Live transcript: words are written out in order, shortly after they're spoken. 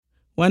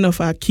one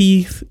of our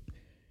key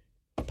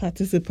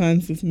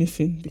participants is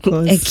missing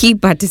because a key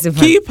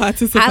participant.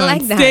 I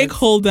like that.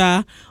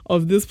 Stakeholder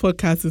of this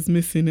podcast is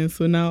missing, and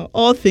so now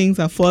all things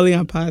are falling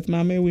apart.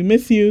 Mommy, we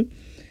miss you.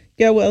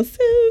 Get well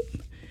soon.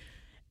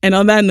 And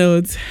on that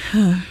note,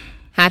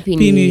 Happy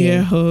New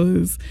Year,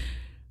 hoes.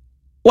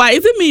 Why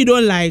is it me you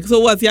don't like?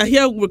 So what? You're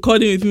here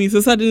recording with me, so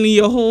suddenly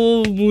your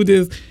whole mood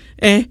is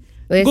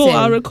Listen. Go,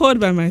 I'll record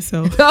by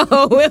myself.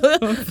 Oh,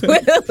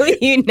 will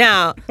you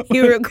now?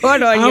 You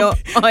record on your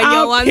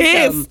one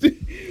thumb.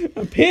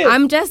 I'm pissed.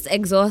 I'm just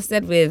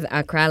exhausted with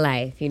Accra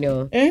life, you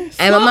know. And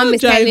my mom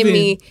is telling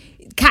me,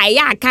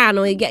 Kaya can't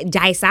you get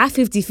Jaisa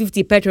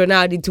 50-50 petrol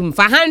now to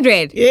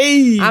 500.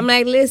 Hey. I'm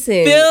like,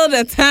 listen. Fill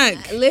the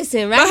tank.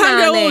 Listen, right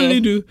now. What will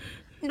you do?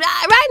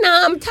 Right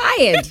now, I'm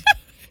tired.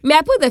 May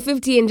I put the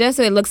 50 in just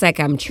so it looks like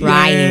I'm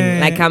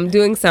trying, like I'm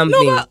doing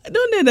something? No, but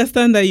don't they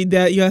understand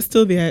that you are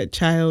still their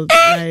child?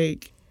 At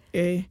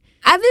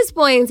this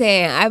point,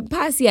 I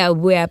pass here,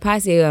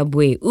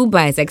 boy.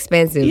 Uber is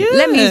expensive. Yeah.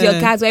 Let me use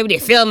your car so every day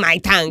fill my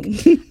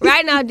tank.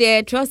 Right now,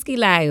 they're Trusky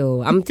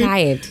Lio. I'm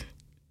tired.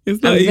 I'm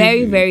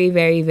very, very,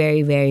 very,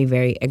 very, very,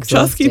 very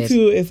exhausted. Trusky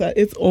too is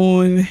its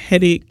own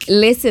headache.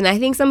 Listen, I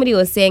think somebody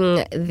was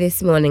saying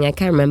this morning, I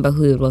can't remember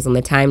who it was on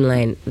the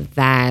timeline,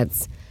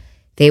 that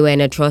they were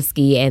in a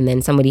Trusky and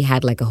then somebody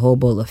had like a whole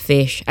bowl of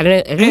fish. I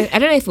don't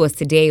know if it was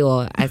today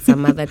or at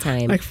some other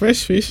time. Like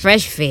fresh fish.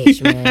 Fresh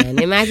fish, man.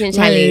 Imagine,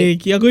 Charlie.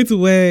 Like, you're going to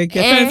work,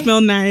 you're trying to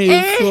smell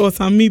nice for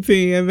some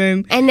meeting, and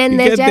then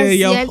you're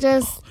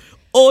just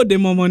the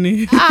more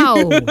money.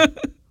 Ow.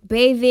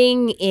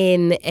 Bathing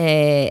in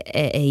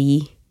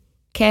a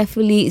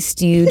carefully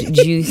stewed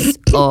juice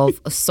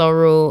of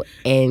sorrow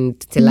and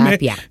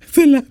tilapia.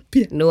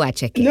 No, I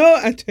check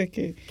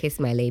it. Kiss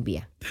my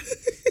labia.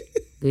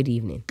 Good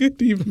evening.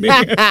 Good evening,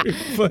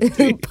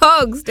 everybody.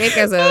 Pogs, take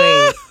us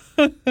away.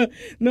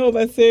 No,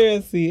 but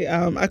seriously,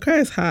 Accra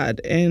is hard,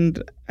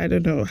 and I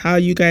don't know how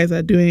you guys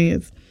are doing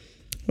it.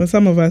 For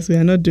some of us, we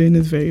are not doing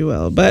this very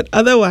well. But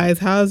otherwise,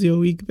 how's your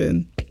week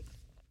been?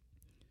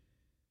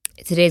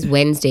 Today's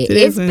Wednesday.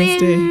 It's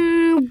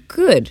been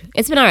good.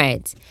 It's been all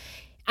right.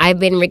 I've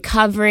been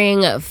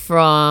recovering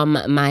from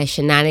my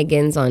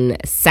shenanigans on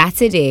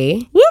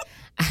Saturday. Whoop.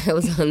 I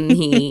was on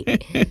the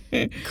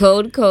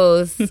Code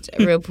Coast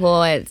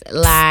Report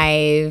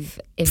live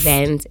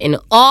event in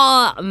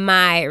all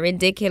my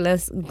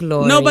ridiculous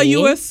glory. No, but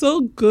you were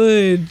so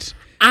good.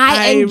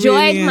 I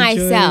enjoyed really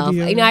myself.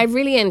 I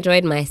really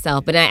enjoyed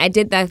myself. But I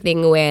did that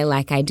thing where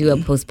like I do a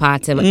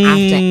postpartum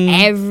after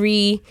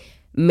every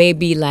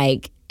maybe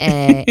like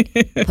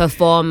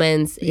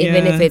performance,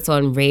 even if it's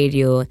on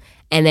radio.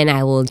 And then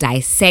I will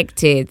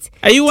dissect it.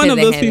 Are you one of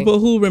those people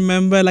who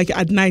remember, like,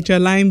 at night you're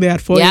lying there at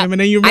 4 a.m. and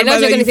then you remember I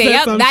know what you're going to say.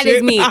 Yep, that shit.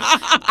 is me.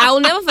 I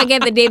will never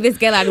forget the day this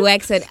girl at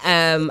work said,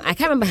 I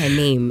can't remember her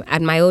name,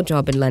 at my old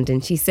job in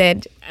London. She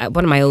said,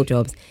 one of my old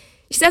jobs,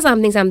 she said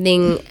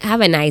something,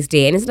 have a nice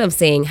day. And instead of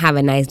saying, have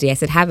a nice day, I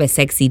said, have a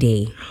sexy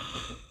day.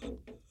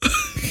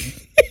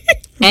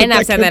 And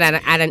I've said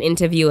that at an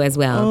interview as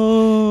well.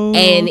 Oh.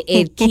 And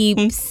it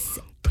keeps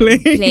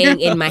playing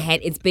in my head.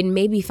 It's been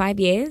maybe 5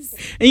 years,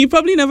 and you've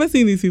probably never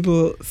seen these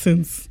people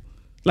since.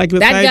 Like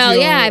that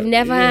girl, I've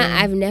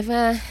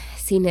never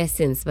seen her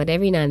since. But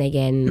every now and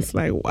again, it's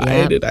like,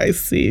 why did I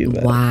see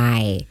that?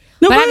 Why?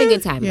 No, but I had a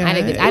good time. I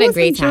had a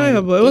great time.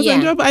 It was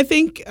enjoyable. I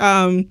think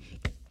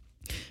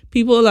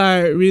people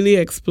are really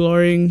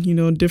exploring,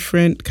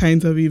 different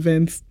kinds of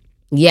events.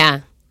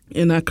 Yeah.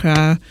 In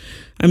Accra.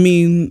 I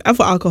mean,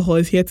 for alcohol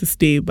is here to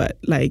stay, but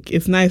like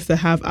it's nice to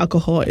have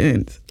alcohol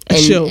in a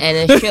show.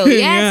 And a show.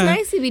 Yeah, it's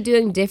nice to be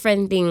doing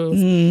different things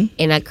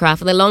in Accra.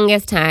 For the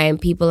longest time,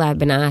 people have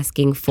been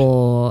asking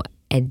for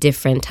a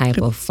different type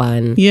of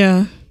fun.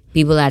 Yeah.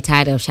 People are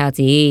tired of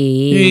shouting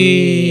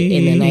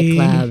in the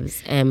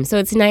nightclubs. So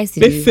it's nice to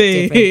do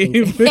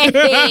different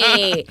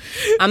things.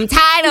 I'm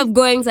tired of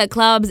going to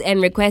clubs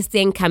and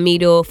requesting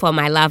Camido for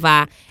my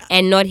lover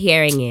and not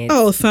hearing it.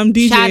 Oh, some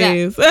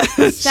DJs.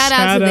 Shout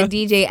out to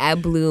the DJ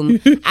at Bloom.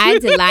 I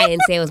had to lie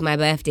and say it was my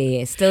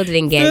birthday. Still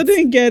didn't get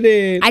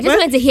it. I just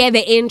wanted to hear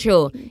the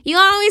intro. You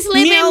always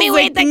leaving me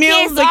with the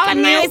kids. All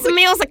nice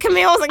music.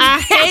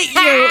 I hate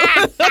you.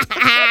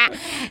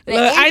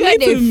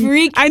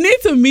 I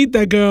need to meet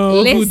the girl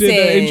who did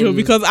the intro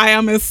because I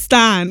am a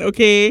stan,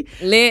 okay?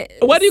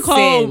 What do you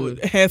call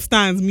her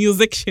stans?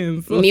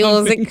 Musicians. Like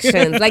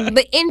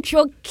the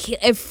intro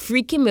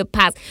freaking me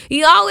past.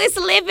 You always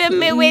leaving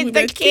me with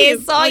the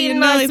kids, all you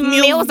know is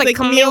music.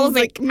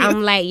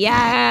 I'm like,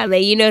 yeah,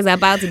 it's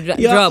about to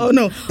drop. Oh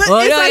no,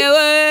 but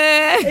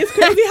it's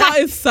crazy how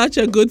it's such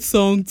a good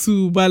song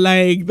too. But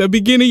like the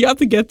beginning, you have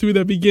to get through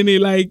the beginning.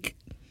 Like,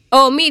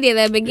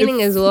 the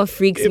beginning is what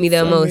freaks me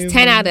the most.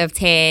 10 out of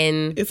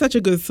 10. It's such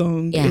a good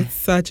song. Yeah. It's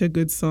such a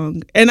good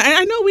song, and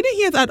I know we didn't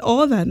hear it at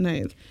all that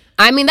night.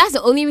 I mean, that's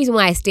the only reason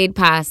why I stayed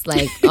past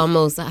like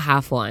almost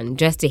half one,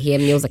 just to hear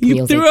music.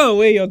 You threw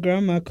away your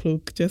grandma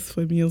cloak just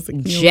for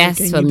music.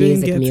 Just for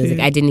music.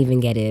 I didn't even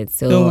get it.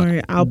 So don't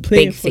worry, I'll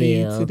play it for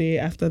you today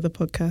after the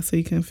podcast, so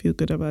you can feel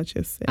good about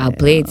yourself. I'll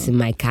play it in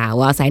my car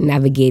whilst I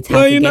navigate.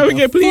 How to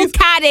navigate, please.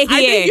 Fuck out of here.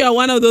 I think you're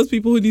one of those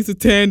people who needs to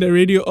turn the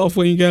radio off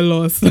when you get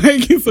lost.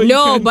 Like, so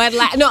no, but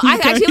like no,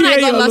 actually when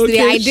I got lost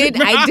today, I did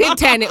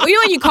turn it. You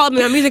know when you called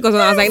me, my music was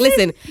on. I was like,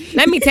 listen,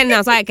 let me turn it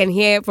down so I can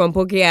hear from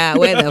Pokia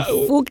where the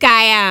fuck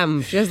I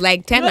am. Just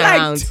like 10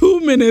 around. Like 2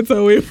 minutes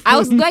away from I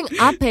was going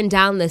up and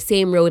down the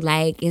same road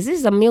like, is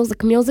this a music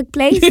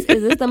place? Is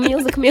this a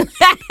music?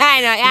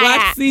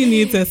 Waxy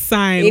needs a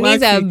sign. It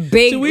needs a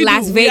big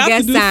Las Vegas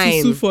sign. We have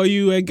to do for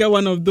you and get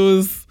one of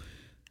those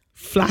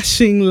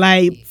flashing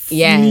lights,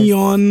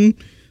 neon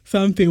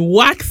something.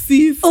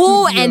 Waxy.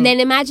 Oh, and then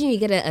imagine you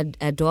get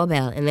a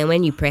doorbell and then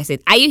when you press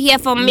it, are you here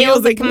for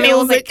music?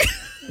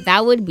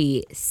 That would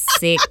be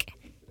sick,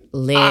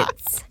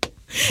 lit.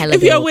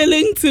 If you're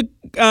willing to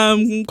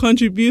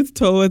contribute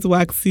towards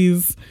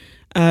Waxy's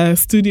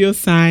studio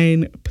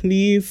sign,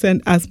 please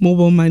send us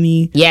mobile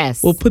money.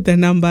 Yes. We'll put the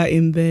number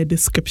in the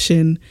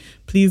description.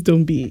 Please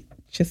don't be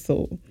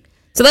chisel.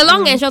 So the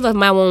long and short of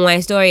my one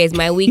wine story is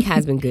my week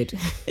has been good.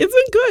 It's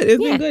been good.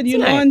 It's been good. You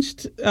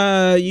launched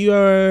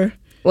your...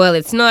 Well,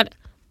 it's not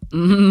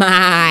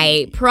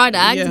my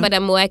product, but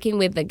I'm working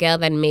with the girl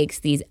that makes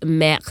these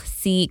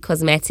Merci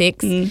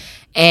Cosmetics.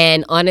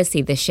 And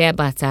honestly, the shea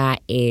butter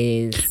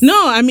is...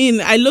 No, I mean,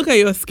 I look at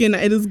your skin.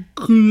 It is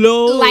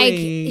glowing.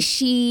 Like,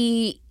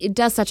 she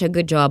does such a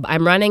good job.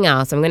 I'm running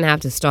out, so I'm going to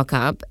have to stock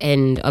up.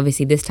 And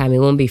obviously, this time, it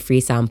won't be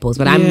free samples.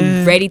 But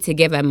I'm ready to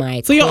give her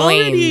my So you're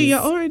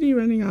already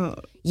running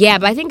out. Yeah,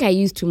 but I think I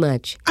used too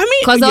much. I mean,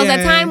 because there was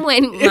a time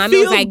when Mommy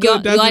was like,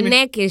 your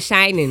neck is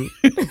shining.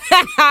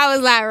 I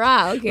was like,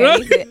 wow,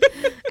 okay.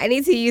 I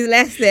need to use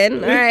less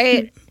then. All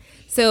right.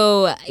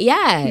 So,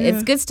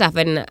 it's good stuff.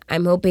 And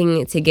I'm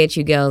hoping to get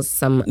you girls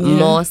some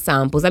more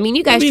samples. I mean,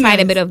 you guys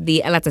tried a bit of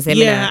the Elata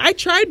seminar. Yeah, I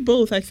tried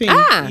both, I think.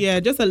 Yeah,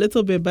 just a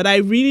little bit. But I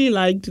really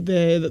liked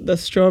the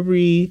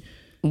strawberry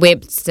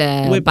whipped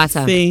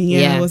butter thing.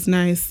 Yeah, it was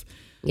nice.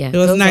 Yeah, it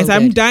was nice.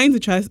 I'm dying to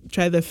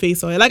try the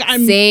face oil. Like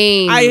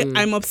Same.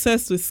 I'm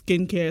obsessed with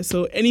skincare.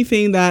 So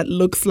anything that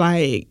looks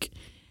like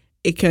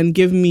it can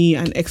give me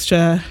an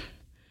extra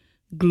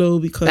glow,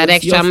 because that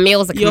extra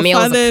music. Your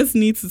fathers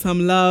need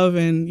some love,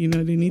 and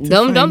they need to.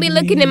 Don't be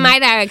looking in my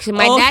direction.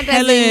 My dad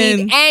doesn't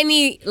need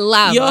any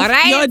love. All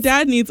right. Your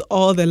dad needs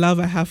all the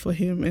love I have for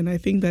him, and I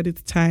think that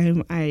it's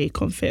time I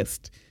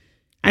confessed.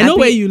 I know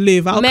where you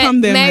live. I'll come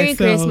there Merry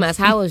myself. Christmas.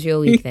 How was your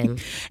week then?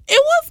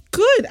 It was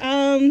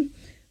good.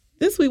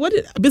 This week,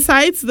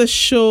 besides the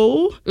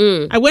show,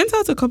 I went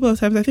out a couple of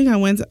times. I think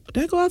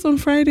did I go out on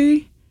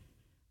Friday?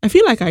 I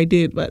feel like I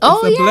did, but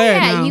it's a blur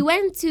now. You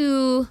went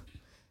to...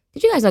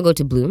 Did you guys all go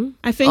to Bloom?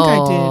 I think I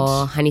did.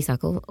 Or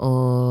Honeysuckle?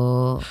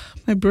 Or...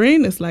 My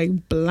brain is like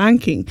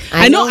blanking.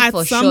 I know at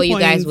for some sure you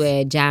guys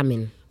were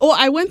jamming. Oh,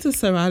 I went to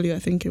Seraglio, I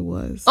think it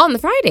was. Oh, on the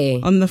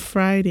Friday? On the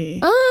Friday.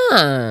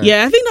 Ah.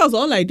 Yeah, I think that was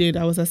all I did.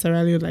 I was at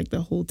Seraglio like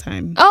the whole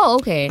time. Oh,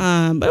 okay.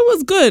 But it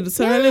was good.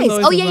 Seraglio's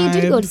nice. always you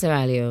did go to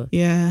Seraglio.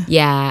 Yeah.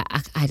 Yeah,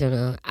 I don't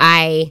know.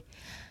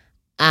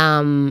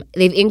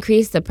 They've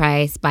increased the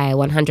price by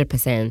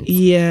 100%.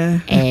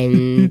 Yeah.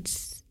 And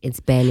it's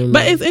been...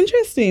 But it's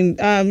interesting.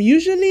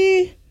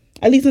 Usually,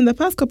 at least in the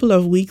past couple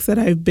of weeks that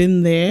I've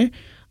been there,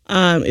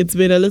 it's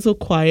been a little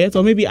quiet.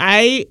 Or maybe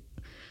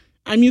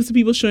I'm used to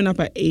people showing up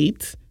at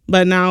 8,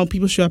 but now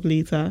people show up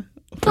later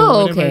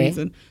for whatever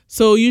reason.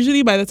 So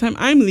usually by the time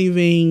I'm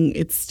leaving,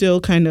 it's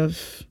still kind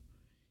of,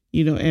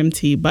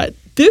 empty. But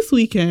this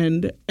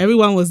weekend,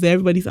 everyone was there.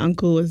 Everybody's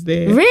uncle was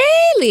there.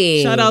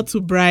 Really? Shout out to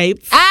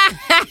Bright.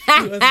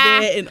 He was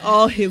there in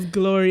all his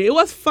glory. It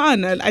was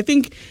fun. And I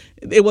think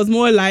it was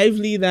more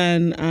lively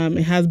than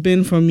it has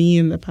been for me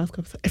in the past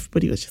couple.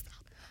 Everybody was just...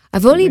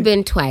 I've only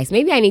been twice.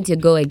 Maybe I need to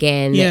go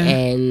again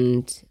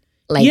and...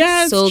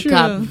 soak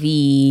up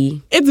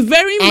the It's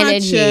very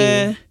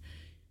energy. Much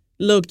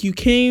look, you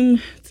came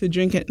to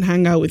drink and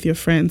hang out with your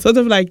friends, sort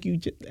of like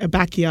a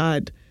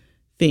backyard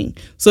thing.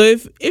 So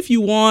if you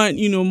want,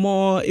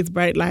 more, it's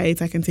bright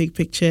lights, I can take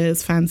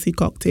pictures, fancy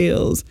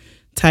cocktails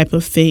type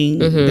of thing,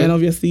 then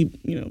obviously,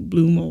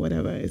 Bloom or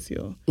whatever is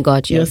your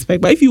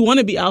spec. But if you want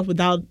to be out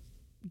without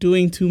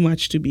doing too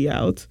much to be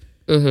out,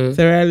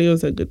 Seraglio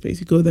is a good place.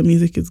 You go, the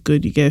music is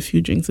good, you get a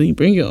few drinks, and you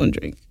bring your own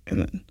drink,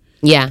 and then...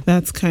 Yeah.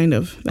 That's kind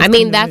of...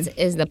 that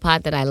is the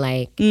part that I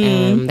like,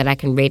 that I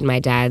can raid my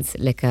dad's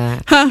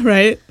liquor.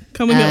 Right.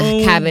 Come in your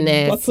own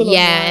cabinet.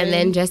 Yeah, and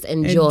then just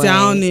enjoy. And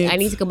down it. I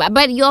need to go back.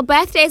 But your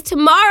birthday is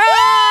tomorrow!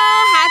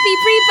 Happy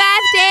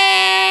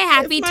pre-birthday!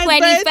 Happy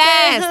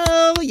 21st!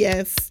 Oh,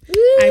 yes. Woo.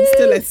 I'm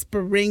still a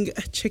spring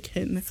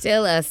chicken.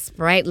 Still a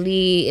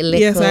sprightly little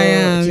Yes, I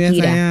am. chiquita.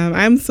 Yes, I am.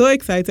 I'm so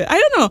excited. I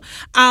don't know.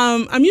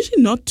 I'm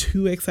usually not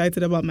too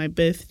excited about my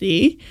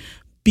birthday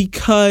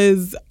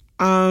because...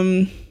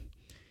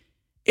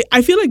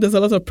 I feel like there's a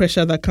lot of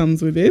pressure that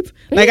comes with it.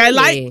 Like I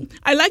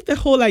like the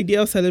whole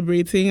idea of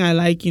celebrating. I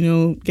like,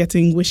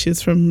 getting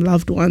wishes from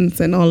loved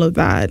ones and all of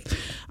that.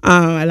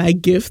 I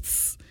like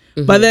gifts.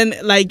 Mm-hmm. But then,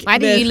 like, why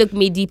do you look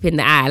me deep in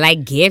the eye? I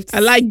like gifts. I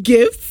like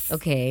gifts.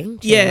 Okay. Sure.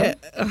 Yeah.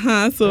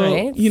 So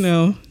right.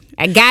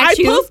 I got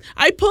you.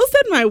 I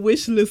posted my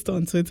wish list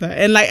on Twitter,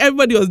 and like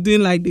everybody was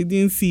doing like they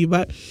didn't see,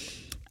 but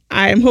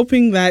I'm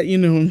hoping that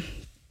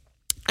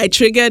I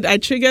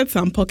triggered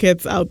some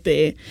pockets out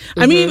there. Mm-hmm.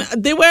 I mean,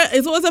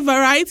 it was a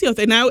variety of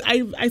things. Now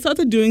I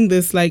started doing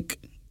this like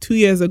 2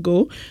 years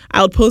ago.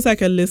 I would post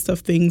like a list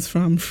of things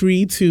from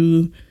free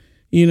to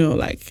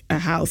like a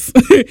house.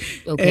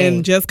 Okay.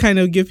 And just kind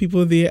of give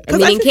people the...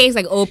 in case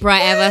like Oprah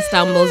ever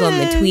stumbles on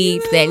the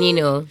tweet, then,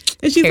 And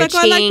she's like,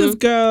 I like this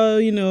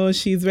girl,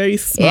 she's very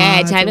smart.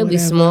 Yeah, trying to be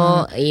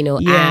small,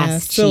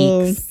 ass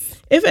cheeks.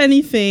 If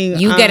anything...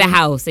 You get a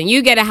house and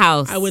you get a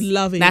house. I would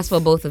love it. That's for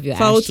both of your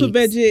ass cheeks.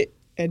 Budget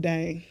and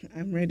dying.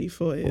 I'm ready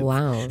for it.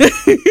 Wow.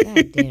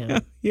 God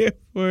damn. Yeah,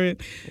 for it.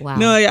 Wow.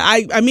 No,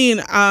 I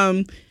mean...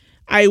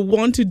 I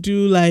want to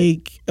do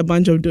like a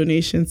bunch of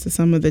donations to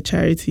some of the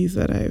charities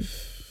that I've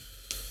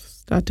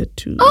started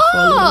to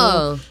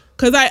follow.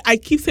 Because I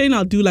keep saying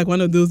I'll do like one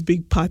of those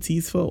big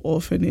parties for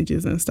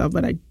orphanages and stuff,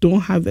 but I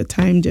don't have the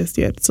time just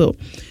yet. So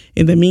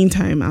in the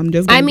meantime, I'm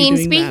just going to be doing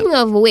speaking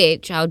of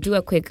which, I'll do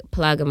a quick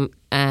plug. I'm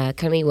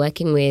currently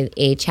working with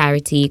a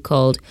charity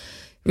called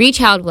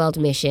Reach Out World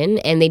Mission,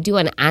 and they do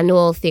an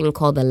annual thing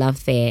called the Love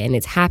Fair, and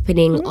it's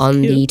happening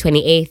on the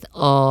 28th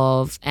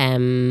of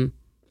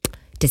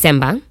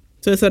December.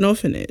 So it's an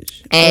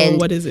orphanage. And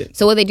what is it?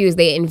 So what they do is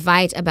they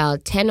invite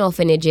about 10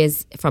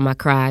 orphanages from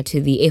Accra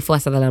to the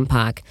A4 Sutherland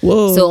Park.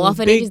 Whoa, so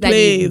orphanages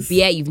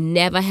that you've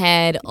never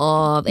heard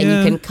of, and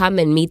you can come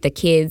and meet the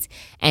kids.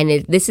 And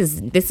this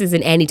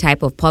isn't any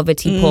type of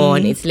poverty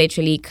porn. It's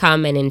literally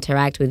come and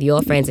interact with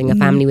your friends and your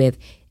family with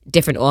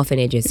different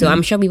orphanages. So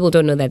I'm sure people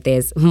don't know that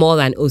there's more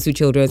than Osu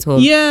Children's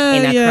Home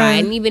in Accra. Yeah.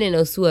 And even in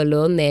Osu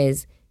alone,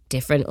 there's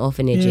different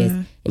orphanages,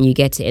 and you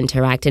get to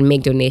interact and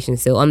make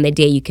donations. So on the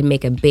day, you can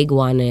make a big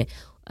one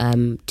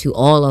to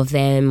all of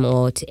them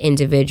or to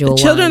individual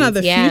children ones.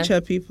 Are the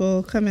future,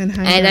 people. Come and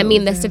hang out. And I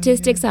mean, the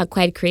statistics are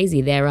quite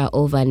crazy. There are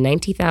over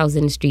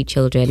 90,000 street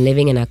children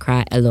living in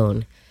Accra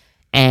alone.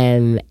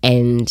 And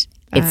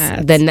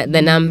it's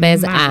the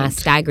numbers are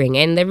staggering.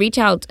 And the Reach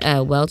Out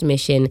World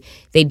Mission,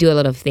 they do a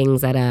lot of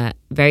things that are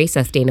very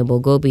sustainable,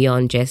 go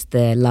beyond just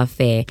the Love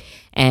Fair.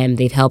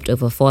 They've helped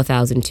over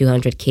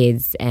 4,200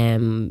 kids,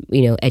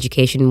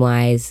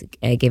 education-wise,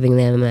 giving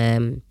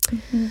them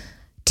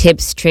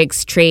tips,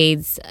 tricks,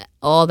 trades,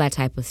 all that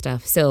type of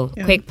stuff. So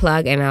quick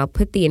plug, and I'll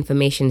put the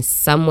information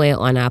somewhere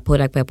on our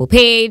Podak Purple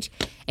page,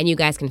 and you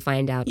guys can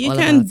find out all about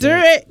it. You can do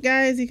it,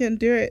 guys. You can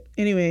do it.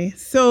 Anyway,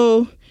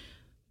 so...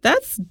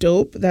 That's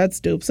dope.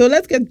 So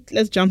let's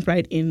jump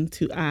right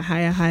into our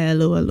higher,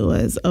 lower,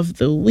 lowers of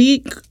the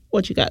week.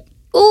 What you got?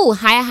 Ooh,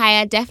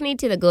 higher, definitely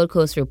to the Gold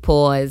Coast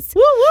Reports.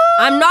 Woo woo!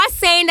 I'm not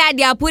saying that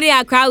they are putting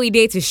Accra We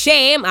Day to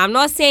shame. I'm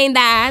not saying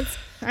that.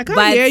 I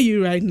can't hear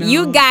you right now.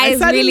 You guys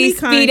really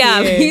speed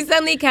up. You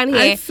suddenly can't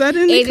hear. It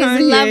is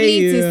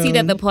lovely to see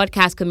that the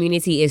podcast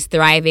community is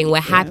thriving.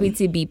 We're happy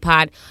to be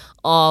part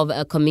of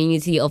a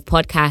community of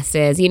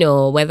podcasters,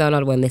 whether or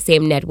not we're on the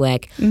same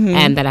network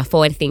that are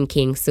forward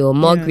thinking. So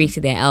more grease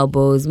to their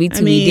elbows. We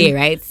do,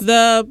 right?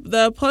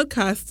 The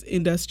podcast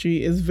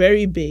industry is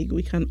very big.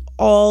 We can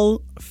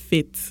all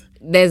fit.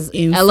 There's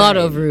inside. A lot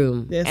of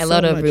room. There's a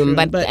lot of room.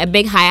 But a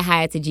big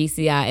higher to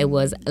GCR. It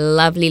was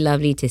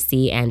lovely to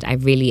see, and I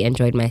really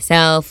enjoyed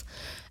myself.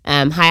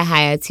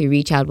 Higher to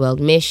Reach Out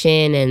World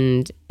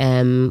Mission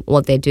and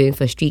what they're doing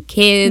for street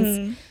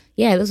kids.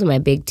 Yeah, those are my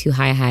big two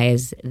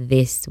highs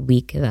this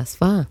week thus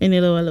far.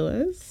 Any lower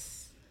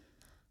lowers?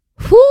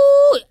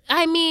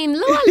 I mean,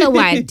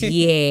 lower,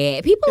 yeah.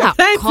 People are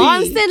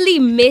constantly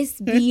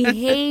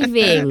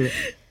misbehaving.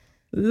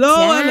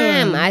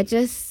 Lower. I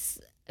just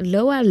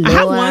lower. I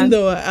have one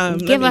though.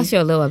 Give us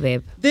your lower,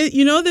 babe. This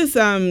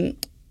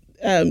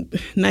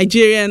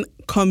Nigerian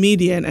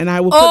comedian, and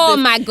I will. Oh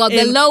my God,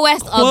 the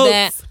lowest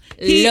quotes. Of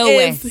the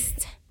lowest. Is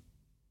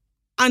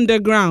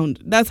underground.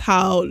 That's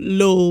how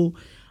low.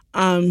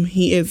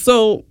 He is.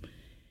 So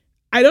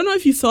I don't know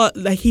if you saw,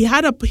 like,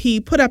 he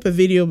put up a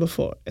video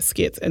before, a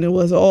skit, and it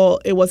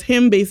was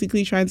him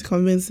basically trying to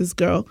convince this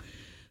girl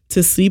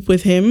to sleep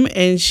with him,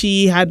 and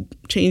she had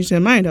changed her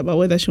mind about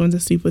whether she wanted to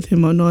sleep with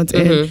him or not.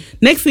 And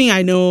next thing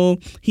I know,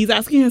 he's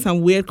asking her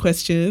some weird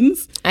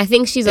questions. I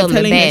think she's on the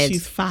bed. Telling her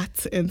she's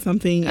fat and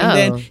something. And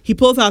then he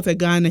pulls out a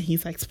gun and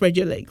he's like, spread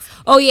your legs.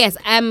 Oh, yes.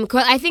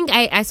 I think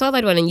I saw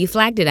that one and you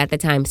flagged it at the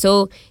time.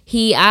 So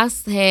he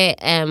asked her,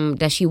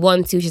 does she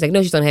want to? She's like,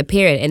 no, she's on her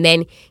period. And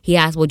then he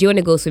asked, well, do you want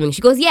to go swimming?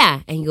 She goes, yeah.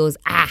 And he goes,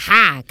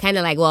 aha. Kind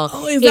of like, well,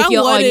 if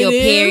you're on your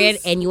period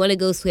and you want to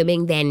go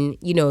swimming, then,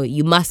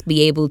 you must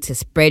be able to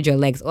spread your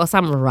legs or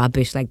some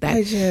rubbish like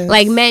that.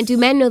 Like, do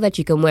men know that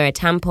you can wear a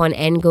tampon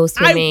and go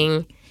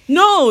swimming?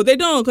 No, they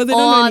don't, because they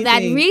don't know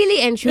anything. That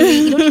really and truly,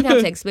 you don't even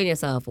have to explain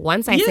yourself.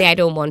 Once I say I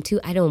don't want to,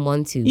 I don't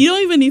want to. You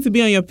don't even need to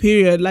be on your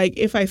period. Like,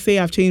 if I say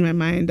I've changed my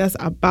mind, that's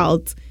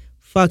about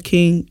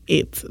fucking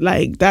it.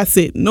 Like, that's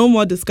it. No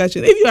more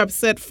discussion. If you're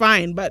upset,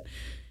 fine, but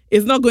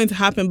it's not going to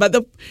happen. But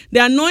the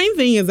annoying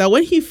thing is that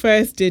when he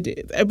first did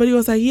it, everybody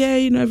was like, yeah,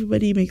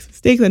 everybody makes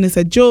mistakes and it's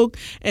a joke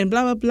and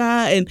blah, blah,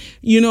 blah. And,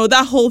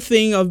 that whole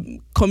thing of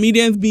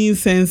comedians being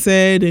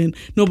censored and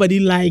nobody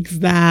likes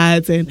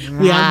that. And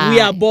we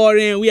are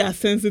boring, we are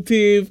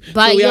sensitive.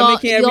 But so we are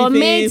making everything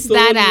mates so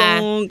that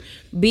long.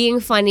 Being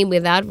funny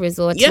without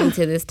resorting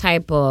to this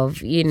type of,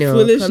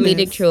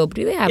 comedic trope.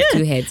 Do they have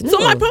two heads? No. So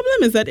my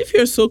problem is that if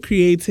you're so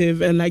creative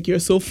and like you're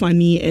so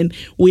funny and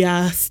we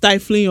are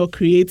stifling your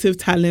creative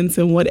talents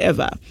and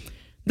whatever,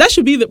 that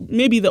should be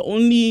maybe the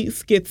only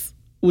skits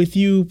with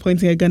you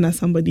pointing a gun at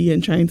somebody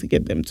and trying to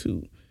get them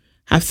to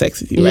have sex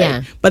with you, right?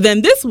 Yeah. But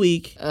then this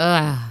week,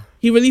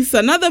 he released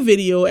another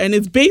video and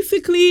it's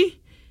basically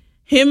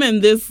him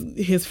and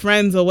his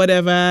friends or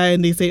whatever,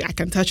 and they say, I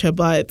can touch her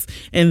butt.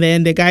 And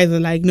then the guys are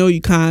like, no,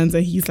 you can't.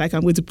 And he's like,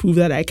 I'm going to prove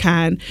that I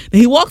can.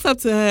 And he walks up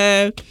to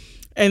her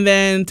and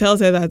then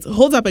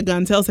holds up a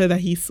gun, tells her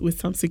that he's with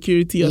some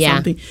security or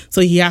something.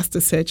 So he has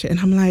to search her. And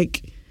I'm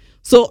like,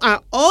 so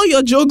are all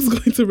your jokes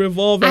going to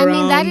revolve around? I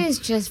mean, that is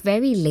just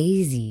very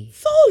lazy.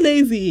 So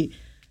lazy.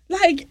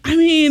 Like, I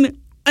mean...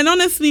 And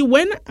honestly,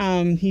 when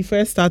he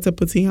first started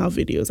putting out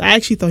videos, I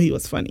actually thought he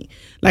was funny.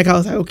 Like, I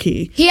was like,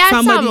 okay. He had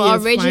some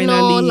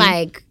original,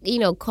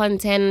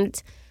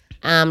 content.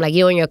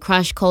 When your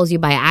crush calls you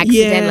by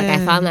accident. Like,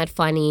 I found that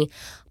funny.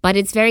 But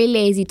it's very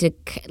lazy to,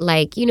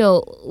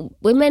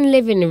 women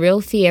live in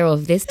real fear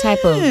of this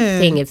type of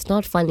thing. It's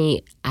not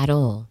funny at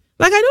all.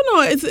 Like, I don't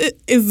know.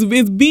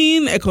 It's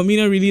being a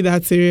comedian really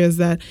that serious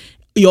that...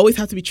 You always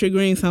have to be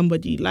triggering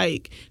somebody.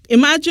 Like,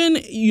 imagine,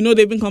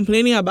 they've been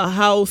complaining about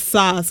how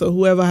SARS or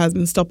whoever has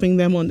been stopping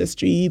them on the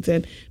streets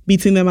and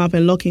beating them up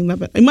and locking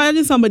them up.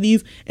 Imagine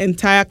somebody's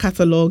entire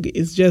catalog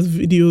is just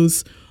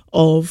videos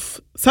of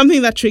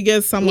something that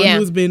triggers someone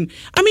who's been...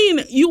 I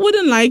mean, you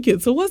wouldn't like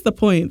it. So what's the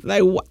point?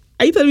 Like,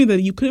 are you telling me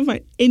that you couldn't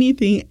find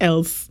anything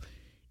else,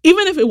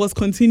 even if it was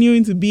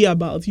continuing to be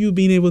about you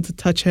being able to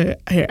touch her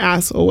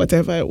ass or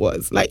whatever it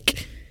was?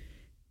 Like,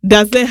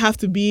 does there have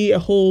to be a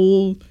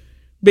whole...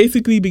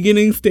 basically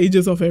beginning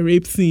stages of a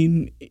rape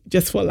scene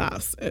just for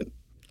laughs?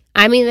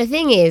 I mean, the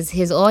thing is,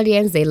 his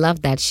audience, they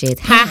love that shit.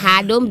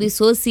 Ha, don't be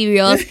so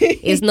serious.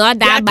 It's not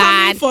that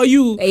bad. Coming for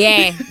you.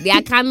 Yeah, they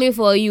are coming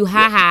for you.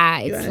 Ha.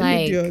 It's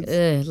like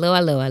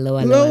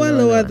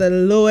lower, the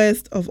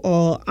lowest of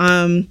all.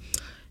 And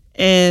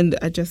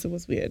it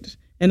was weird.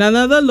 And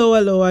another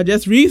lower,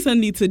 just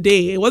recently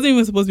today, it wasn't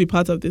even supposed to be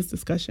part of this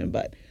discussion,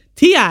 but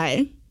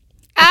T.I.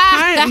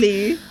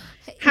 apparently...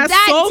 has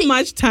so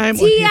much time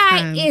on his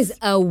hands. T.I. is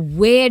a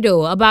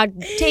weirdo about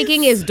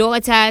taking his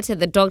daughter to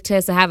the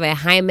doctors to have her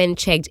hymen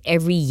checked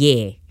every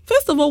year.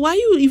 First of all, why are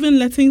you even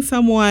letting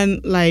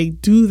someone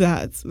do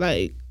that?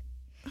 Like,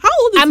 how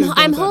old is his daughter?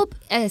 I'm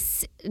hoping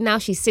now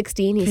she's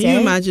 16. Can you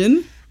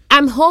imagine?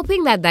 I'm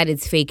hoping that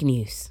is fake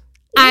news.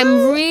 Well,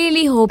 I'm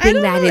really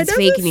hoping that it's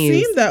fake news. It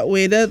doesn't seem that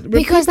way.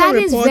 Because that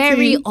is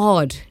very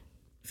odd.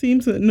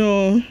 Seems to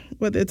know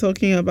what they're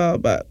talking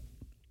about, but.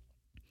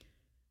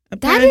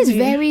 That is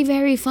very,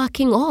 very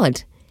fucking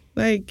odd.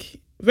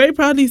 Like, very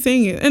proudly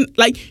saying it. And,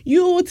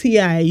 you,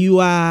 T.I., you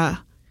are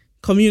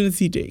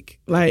community Jake.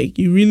 Like,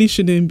 you really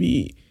shouldn't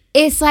be.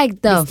 It's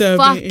like the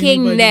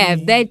fucking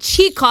nerve. The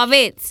cheek of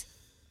it.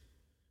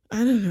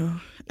 I don't know.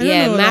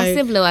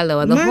 Massive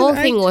lower. The whole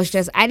thing was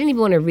just, I didn't even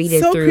want to read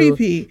it through. So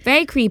creepy.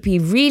 Very creepy.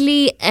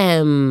 Really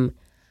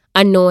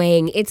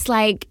annoying. It's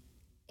like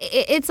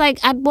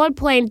at what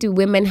point do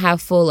women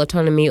have full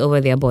autonomy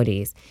over their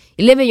bodies?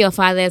 You live in your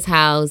father's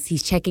house.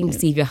 He's checking to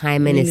see if your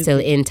hymen is still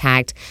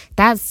intact.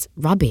 That's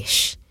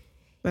rubbish.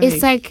 Right.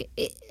 It's like,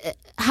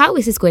 how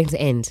is this going to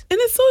end? And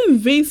it's so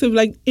invasive.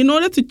 Like, in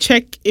order to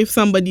check if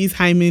somebody's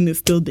hymen is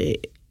still there,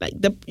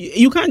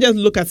 you can't just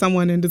look at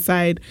someone and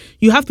decide.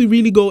 You have to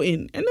really go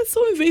in. And it's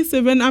so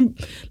invasive. And I'm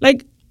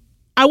like,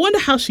 I wonder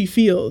how she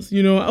feels.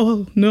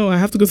 Oh, no, I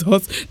have to go to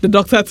the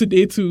doctor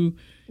today to...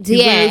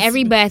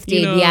 every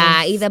birthday,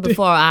 either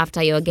before or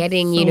after you're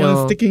getting,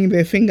 sticking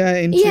their finger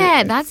into.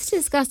 Yeah, that's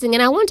disgusting.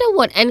 And I wonder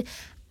what. And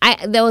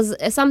there was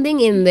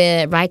something in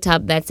the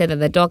write-up that said that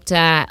the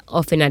doctor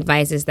often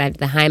advises that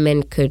the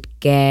hymen could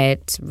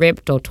get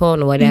ripped or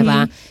torn or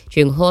whatever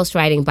during horse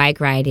riding,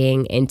 bike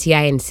riding, and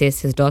T.I.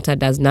 insists his daughter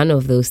does none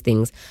of those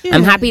things. Yeah.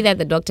 I'm happy that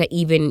the doctor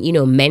even,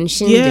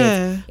 mentioned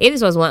it. If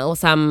this was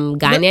some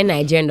Ghanaian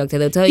Nigerian doctor,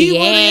 they'll tell you,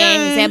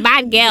 it's a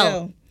bad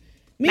girl.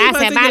 That's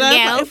a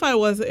bad girl.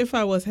 If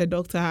I was her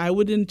doctor, I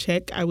wouldn't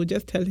check. I would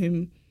just tell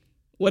him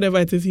whatever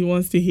it is he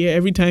wants to hear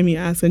every time he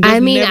asks, and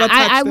just never touch the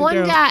girl. I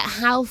wonder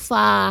how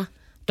far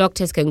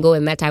doctors can go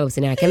in that type of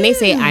scenario. Can they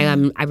say,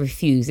 I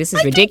refuse. This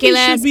is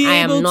ridiculous. I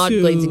am not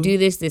going to do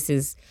this. This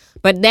is...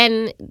 But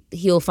then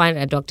he'll find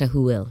a doctor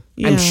who will.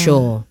 Yeah. I'm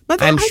sure.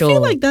 But I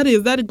feel like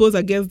that goes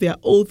against their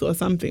oath or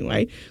something,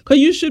 right? Because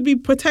you should be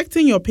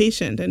protecting your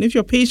patient. And if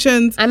your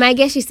patient... And I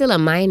guess she's still a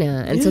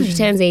minor. Until she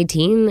turns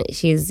 18,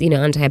 she's,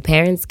 under her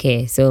parents'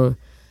 care. So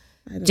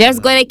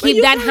just going to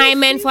keep that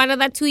hymen for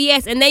another 2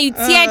 years. And then you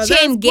tear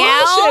chain, girl.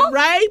 Bullshit,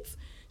 right?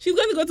 she's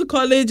going to go to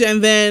college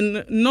and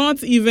then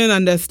not even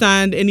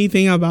understand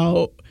anything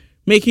about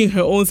making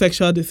her own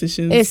sexual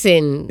decisions.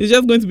 Listen, it's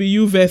just going to be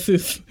you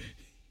versus.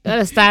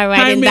 Gotta start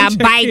riding that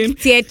bike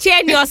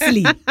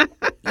continuously.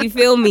 You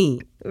feel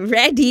me?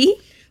 Ready?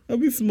 I'll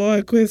be small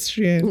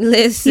equestrian.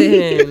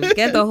 Listen,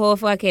 get the whole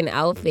fucking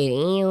outfit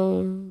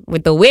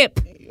with the whip.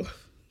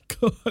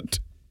 God.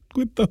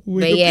 With the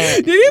whip. But yeah.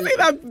 Did you see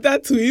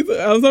that tweet?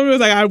 Somebody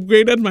was like, I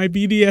upgraded my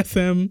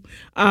BDSM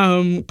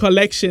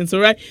collection. So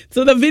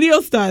the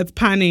video starts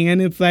panning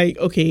and it's like,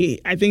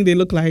 okay, I think they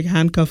look like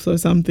handcuffs or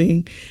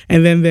something.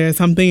 And then there's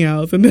something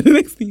else. And then the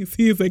next thing you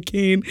see is a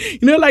cane.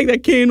 You know, like the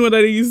cane what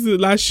they used to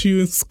lash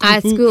you in school.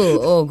 At school?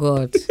 Oh,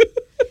 God.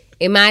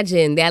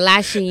 Imagine they're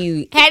lashing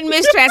you.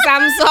 Headmistress,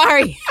 I'm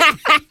sorry.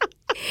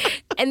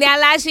 And they're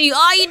lashing you.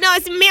 Oh, you know,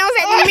 it's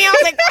music. Oh,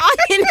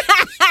 you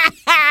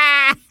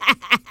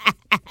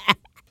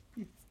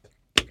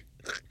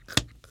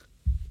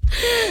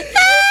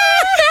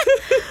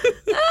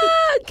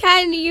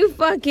can you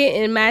fucking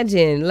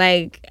imagine?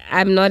 Like,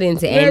 I'm not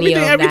into any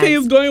of that. Everything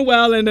is going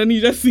well, and then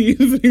you just see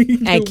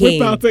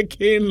whip out a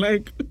cane.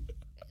 Like,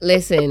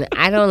 listen,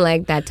 I don't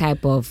like that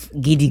type of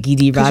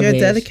giddy rubbish. You're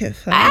delicate.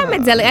 I am a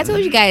delicate. I told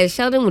you guys,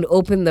 Sheldon would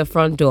open the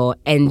front door,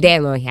 and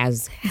then he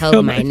has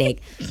held my neck.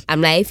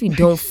 I'm like, if you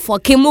don't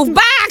fucking move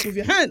back, with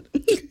your hand.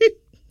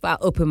 If I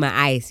open my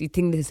eyes, you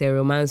think this is a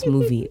romance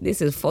movie?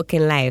 This is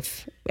fucking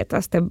life.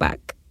 Better step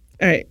back.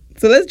 All right,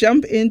 so let's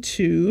jump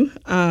into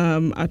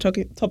our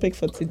topic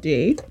for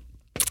today.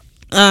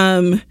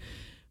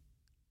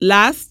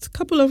 Last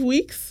couple of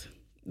weeks,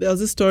 there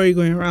was a story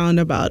going around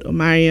about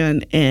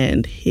Omarion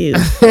and his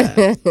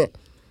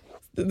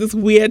this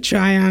weird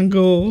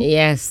triangle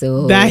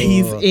that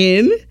he's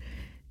in,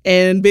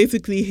 and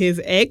basically his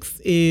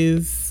ex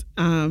is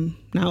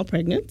now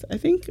pregnant, I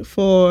think,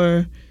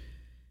 for.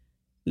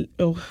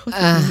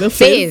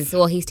 Fizz.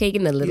 Well, he's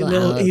taking the little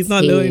out. He's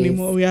not little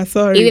anymore. We are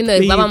sorry. Even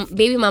though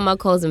baby mama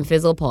calls him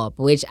Fizzle Pop,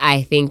 which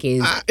I think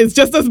is it's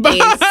just as bad.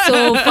 It's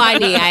so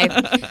funny.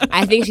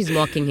 I think she's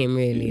mocking him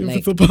really,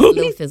 like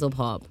little Fizzle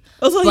Pop.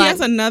 Also, he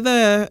has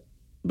another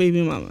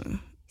baby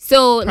mama.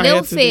 So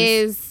Lil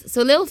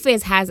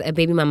Fizz has a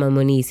baby mama,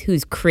 Moniece,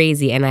 who's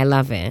crazy, and I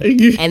love her.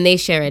 And they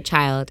share a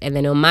child. And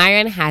then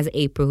Omarion has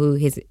April,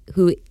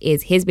 who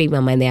is his baby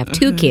mama, and they have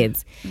two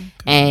kids.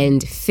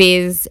 And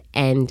Fizz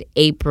and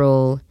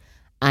April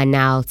are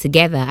now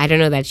together. I don't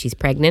know that she's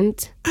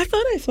pregnant. I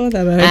thought I saw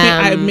that, but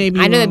I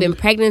know there have been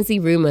pregnancy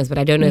rumors, but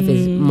I don't know if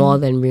it's more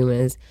than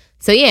rumors.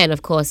 So yeah, and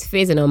of course,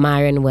 Fizz and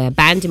Omarion were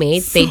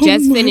bandmates. They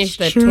just finished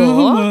the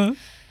tour.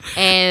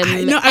 And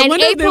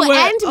April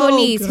and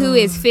Moniece, who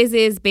is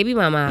Fizz's baby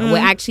mama, were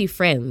actually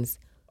friends.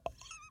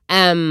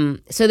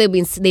 So they've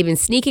been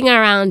sneaking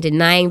around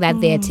denying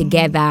that they're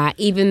together,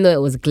 even though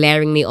it was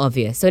glaringly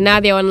obvious. So now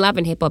they're on Love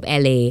and Hip Hop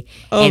LA,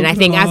 and I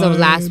think as of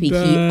last week,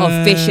 he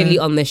officially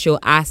on the show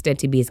asked her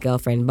to be his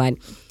girlfriend. But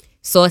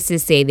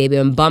sources say they've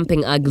been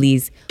bumping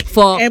uglies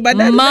for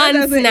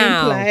months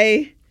now.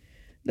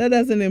 That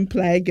doesn't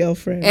imply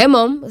girlfriend.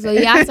 Mom. So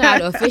he asked her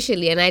out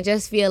officially, and I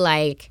just feel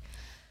like.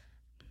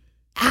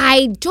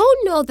 I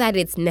don't know that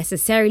it's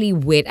necessarily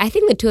weird. I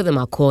think the two of them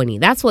are corny.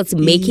 That's what's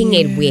making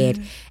it weird.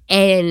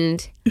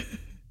 And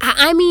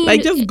I mean,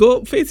 like, just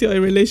go face your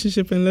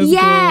relationship and let's go.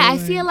 Yeah, I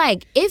feel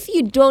like if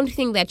you don't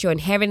think that you're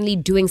inherently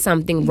doing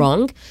something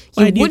wrong,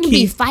 you wouldn't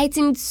be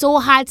fighting so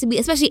hard to be,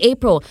 especially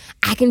April.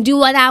 I can do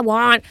what I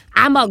want.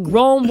 I'm a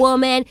grown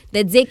woman.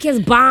 The dick is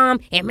bomb.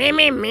 And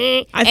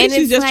me. I think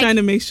she's just trying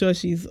to make sure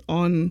she's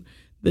on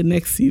the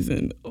next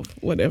season of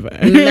whatever.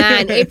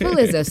 Man, April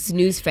is a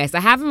snooze fest. I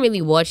haven't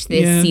really watched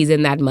this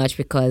season that much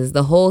because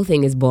the whole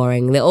thing is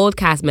boring. The old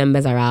cast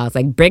members are out. It's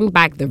like, bring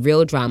back the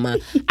real drama.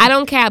 I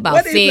don't care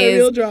about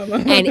Fizz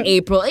and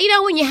April. You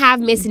know, when you have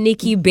Miss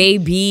Nikki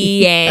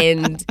Baby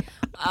and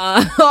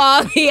all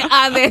the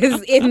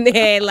others in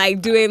there,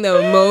 like, doing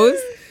the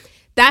most.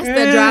 That's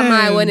the drama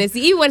I want to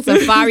see. Even when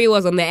Safari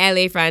was on the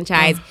LA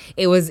franchise,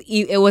 it was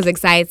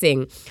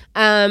exciting.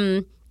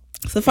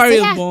 Safari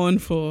was born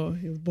for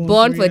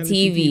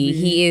TV.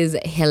 He is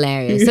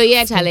hilarious. So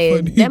yeah, Charlie,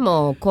 them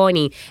all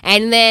corny.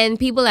 And then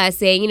people are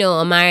saying, you know,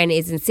 Omarion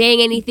isn't saying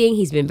anything.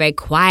 He's been very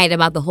quiet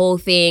about the whole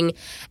thing.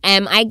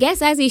 I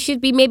guess as he should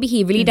be. Maybe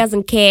he really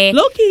doesn't care.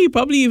 Low-key, he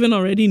probably even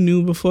already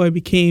knew before it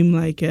became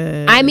like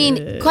I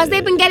mean, because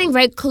they've been getting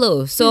very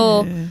close.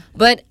 So,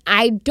 but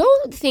I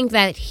don't think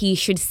that he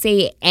should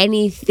say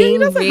anything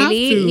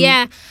really.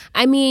 Yeah,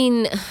 I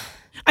mean,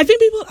 I think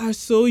people are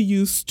so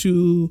used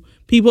to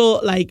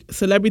people, like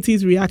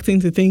celebrities,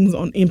 reacting to things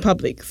in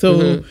public.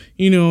 So,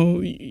 you know,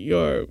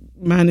 your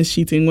man is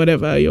cheating,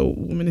 whatever, your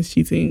woman is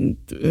cheating.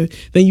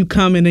 Then you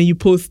come and then you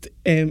post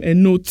a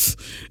note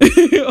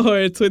or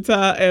a Twitter,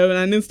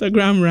 an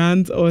Instagram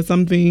rant or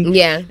something.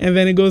 Yeah. And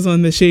then it goes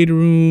on the shade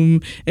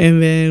room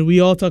and then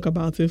we all talk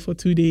about it for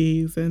 2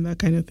 days and that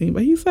kind of thing.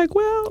 But he's like,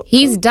 well.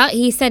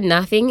 He said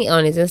nothing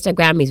on his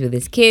Instagram. He's with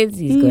his kids.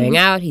 He's going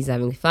out. He's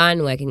having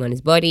fun, working on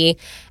his body.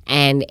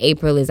 And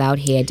April is out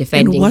here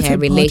defending her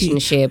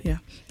relationship. Yeah.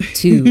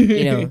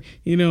 to,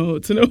 you know.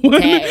 To know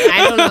what?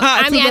 I don't know.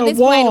 I mean, at this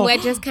point, we're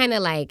just kind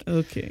of like,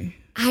 okay.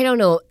 I don't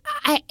know.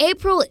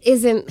 April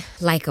isn't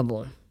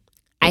likable. Okay.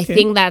 I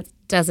think that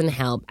doesn't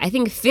help. I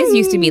think Fizz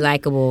used to be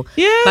likable.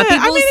 Yeah. But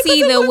people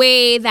see the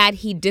way that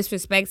he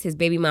disrespects his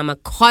baby mama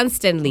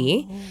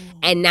constantly.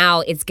 And now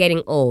it's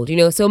getting old,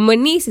 So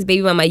Moniece's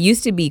baby mama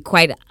used to be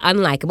quite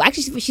unlikable.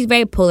 Actually, she's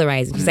very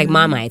polarizing. She's like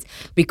Marmite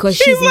because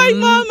she's like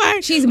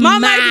Marmite. She's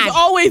Marmite mad. is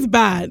always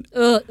bad.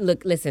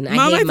 Look, listen.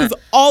 Marmite is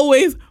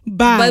always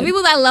bad. But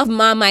people that love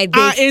Marmite, they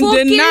fucking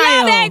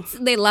love it.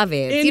 They love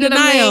it. In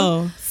denial.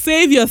 What I'm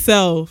Save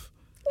yourself.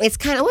 It's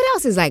kind of, what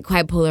else is like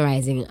quite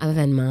polarizing other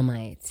than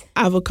Marmite?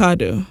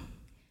 Avocado.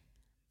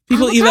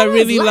 People either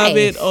really love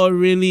it or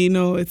really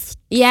it's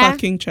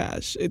fucking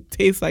trash. It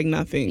tastes like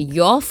nothing.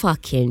 You're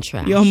fucking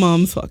trash. Your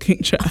mom's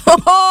fucking trash.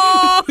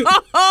 All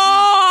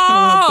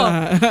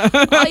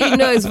you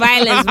know is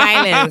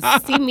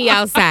violence. See me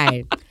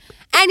outside.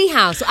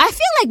 Anyhow, so I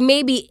feel like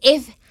maybe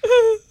if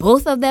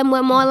both of them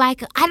were more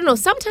like, I don't know,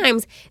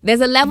 sometimes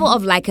there's a level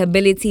of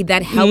likability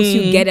that helps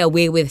you get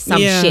away with some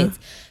shit.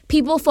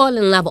 People fall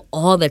in love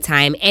all the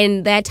time,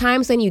 and there are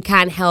times when you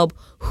can't help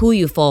who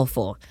you fall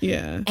for.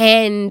 Yeah.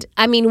 And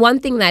I mean, one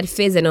thing that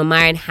Fizz and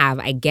Omarion have,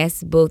 I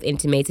guess, both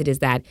intimated is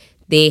that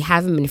they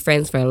haven't been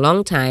friends for a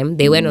long time.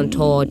 They went on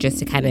tour just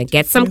to kind of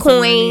get some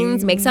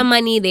coins, make some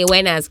money. They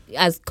went as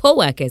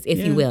co-workers, if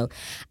you will.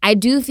 I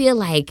do feel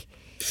like,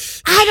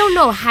 I don't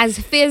know, has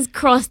Fizz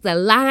crossed the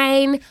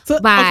line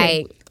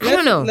by... Okay. I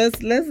don't know.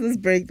 Let's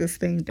break this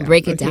thing down.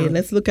 Break it down.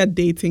 Let's look at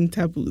dating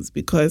taboos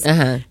because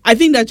I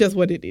think that's just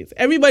what it is.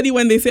 Everybody,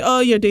 when they say, "Oh,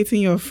 you're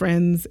dating your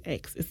friend's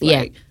ex," it's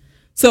like,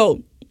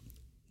 so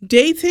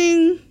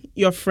dating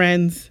your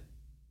friend's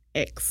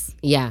ex.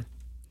 Yeah.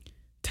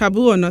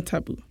 Taboo or not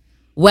taboo?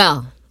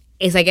 Well,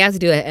 it's like I have to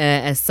do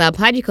a sub.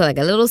 How do you call it? Like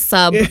a little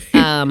sub.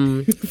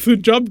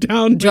 Drop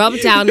down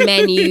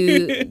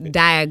menu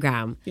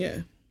diagram. Yeah.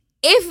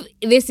 If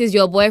this is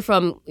your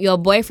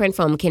boyfriend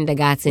from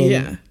kindergarten.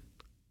 Yeah.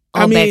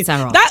 Bets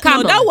are off.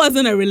 That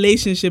wasn't a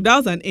relationship. That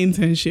was an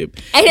internship.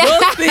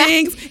 Those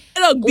things.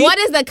 Look, what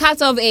is the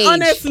cutoff age?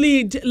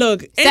 Honestly,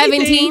 look,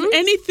 17.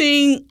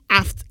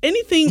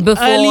 Anything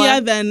before,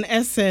 earlier than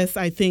SS,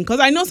 I think,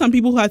 because I know some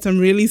people who had some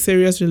really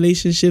serious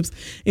relationships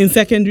in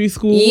secondary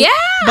school. Yeah,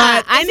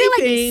 but I feel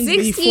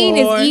like 16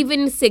 is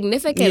even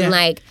significant. Yeah.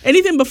 Like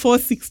anything before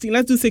 16,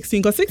 let's do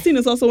 16, because 16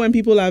 is also when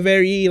people are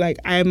very like,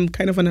 I'm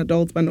kind of an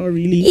adult, but not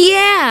really.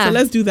 Yeah. So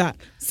let's do that.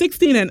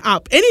 16 and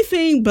up.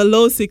 Anything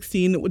below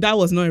 16, that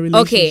was not a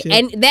relationship. Okay,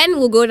 and then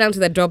we'll go down to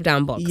the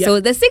drop-down box. Yeah. So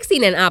the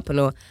 16 and up,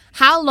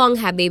 how long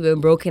have they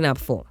been broken up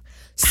for?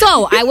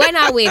 So I went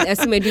out with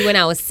Asumedu when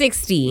I was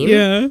 16.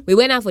 Yeah. We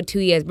went out for 2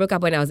 years, broke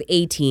up when I was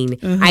 18.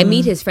 I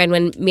meet his friend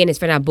when me and his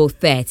friend are both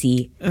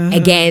 30.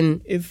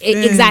 Again,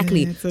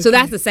 exactly. Okay. So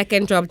that's the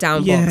second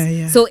drop-down box.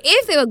 Yeah. So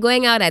if they were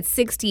going out at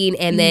 16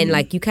 and then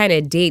like you kind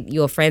of date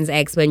your friend's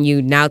ex when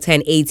you now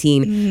turn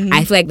 18,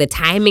 I feel like the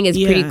timing is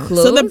pretty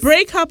close. So the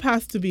breakup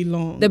has to be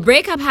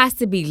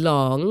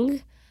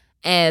long.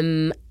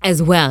 As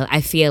well,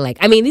 I feel like.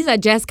 I mean, these are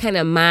just kind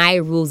of my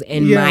rules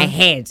in my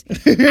head.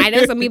 I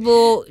know some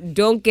people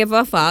don't give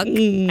a fuck,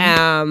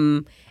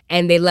 and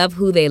they love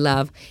who they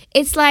love.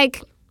 It's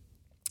like,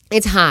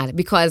 it's hard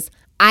because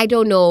I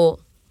don't know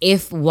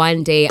if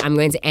one day I'm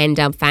going to end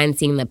up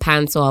fancying the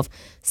pants off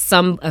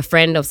a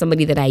friend of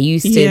somebody that I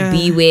used to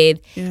be with,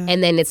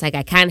 and then it's like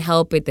I can't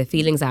help it. The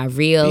feelings are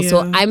real,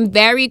 so I'm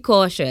very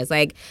cautious.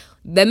 Like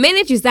the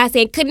minute you start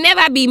saying "could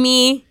never be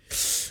me,"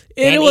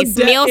 it's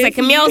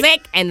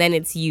music, and then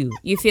it's you.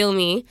 You feel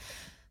me?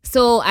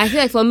 So I feel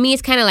like for me,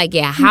 it's kind of like,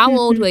 how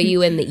old were you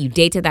when you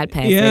dated that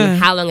person? Yeah.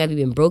 How long have you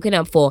been broken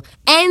up for?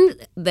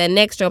 And the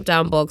next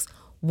drop-down box,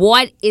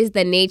 what is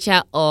the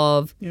nature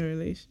of your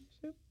relationship?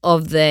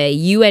 Of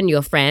you and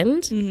your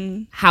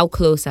friend? How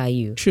close are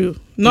you? True.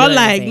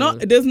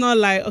 It's not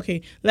like,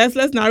 okay, let's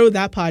narrow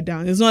that part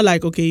down. It's not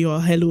like, okay, you're a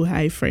hello,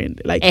 hi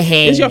friend. Like,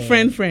 it's your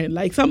friend.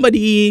 Like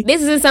somebody.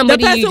 This isn't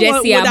somebody you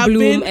just see a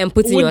bloom and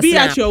put in your would be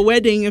snap. At your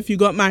wedding if you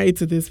got married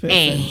to this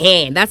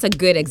person. That's a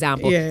good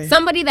example. Yeah.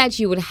 Somebody that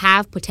you would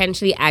have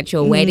potentially at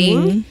your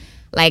wedding.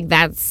 Like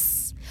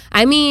that's,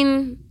 I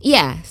mean,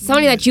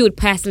 somebody that you would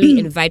personally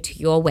invite to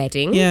your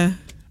wedding. Yeah.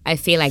 I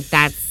feel like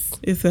that's.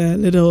 It's a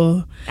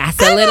little.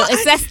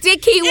 It's a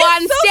sticky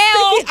one so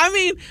still. Sticky. I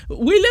mean,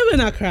 we live in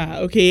Accra,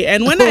 okay,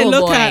 and when I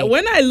look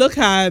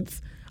at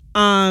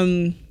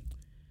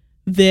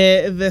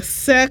the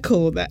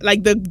circle that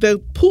like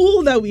the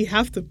pool that we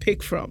have to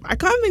pick from, I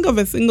can't think of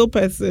a single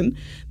person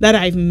that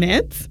I've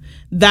met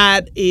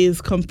that is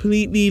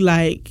completely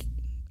like,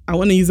 I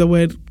want to use the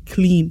word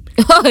clean.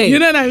 You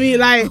know what I mean?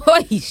 Like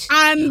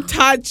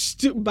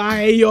untouched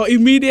by your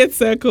immediate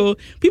circle.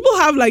 People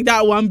have like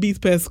that 1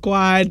 beat per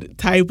squad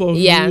type of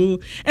rule.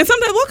 And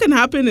sometimes what can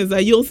happen is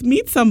that you'll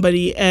meet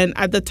somebody and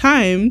at the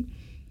time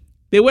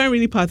they weren't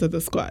really part of the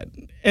squad.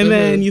 And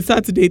then you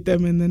start to date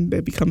them and then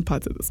they become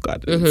part of the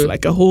squad. It's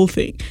like a whole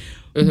thing.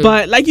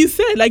 But like you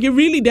said, like it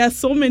really, there's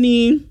so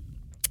many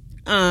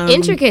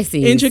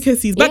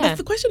intricacies. But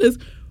the question is,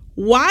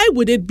 why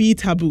would it be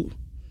taboo?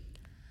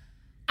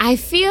 I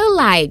feel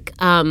like,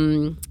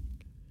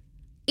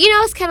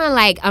 it's kind of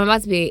like, I'm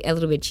about to be a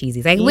little bit cheesy.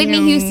 It's like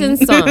Whitney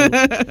Houston's song.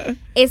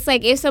 It's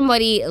like, if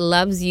somebody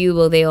loves you,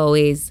 will they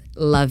always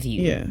love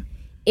you? Yeah.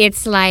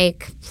 It's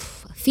like,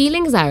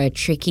 feelings are a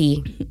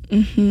tricky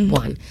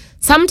one.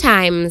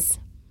 Sometimes,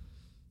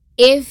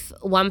 if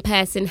one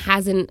person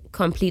hasn't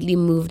completely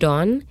moved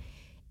on,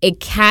 it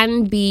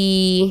can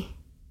be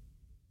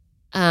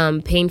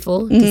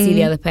painful to see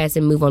the other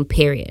person move on,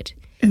 period.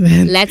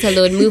 Let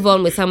alone move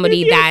on with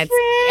somebody that's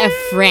a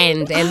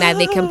friend and that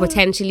they can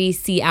potentially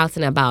see out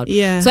and about.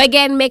 Yeah. So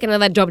again, make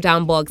another drop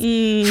down box.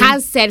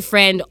 Has said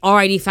friend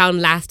already found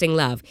lasting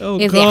love? Oh,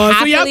 God.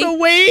 So you have to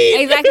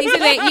wait. Exactly. So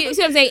you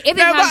see what I'm saying? If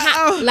they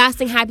have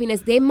lasting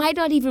happiness, they might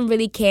not even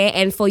really care.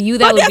 And for you,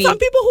 that would be... But there are some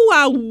people who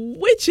are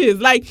witches.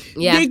 Like,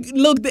 they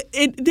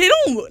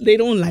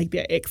don't like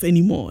their ex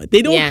anymore.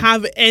 They don't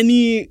have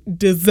any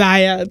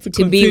desire to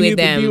continue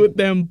to be with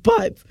them.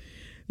 But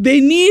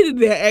they need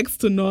their ex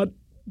to not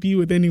be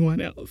with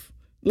anyone else.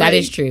 That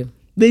is true.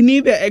 They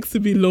need their ex to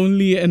be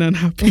lonely and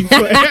unhappy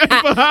forever.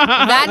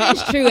 That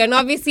is true. And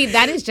obviously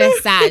that is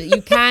just sad.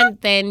 You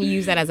can't then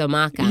use that as a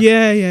marker.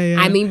 Yeah.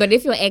 I mean, but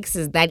if your ex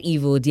is that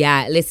evil,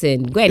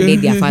 listen, go and date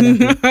their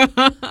father.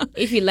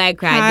 If you like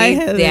cry,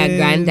 date their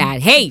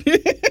granddad. Hey!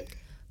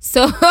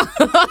 So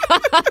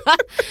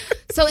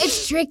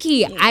it's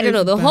tricky. I don't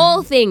know. The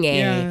whole thing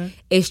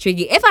is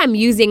tricky. If I'm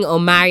using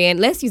Omarion,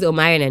 let's use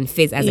Omarion and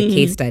Fizz as a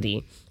case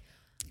study.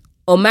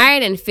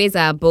 Omarion and Fizz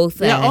are both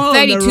 32. On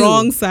the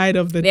wrong side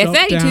of the They're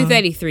 32,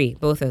 33,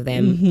 both of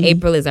them.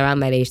 April is around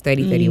that age,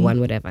 30, 31,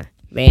 whatever.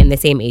 They're in the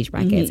same age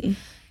brackets.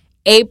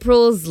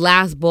 April's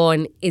last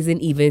born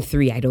isn't even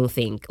 3, I don't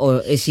think.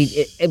 Or is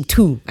she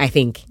 2, I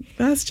think.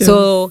 That's just...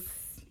 So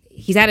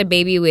he's had a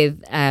baby with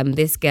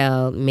this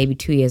girl maybe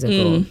 2 years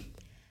ago.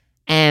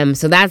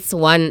 So that's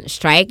one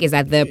strike, is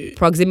that the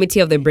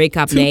proximity of the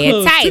breakup.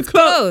 Too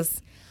close.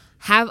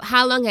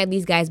 How long have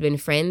these guys been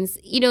friends?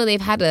 They've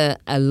had a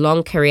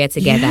long career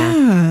together.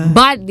 Yeah.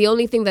 But the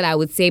only thing that I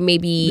would say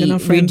maybe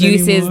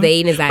reduces the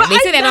in is that they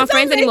say they're not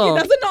friends anymore.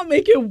 Does it not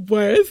make it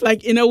worse?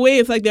 Like, in a way,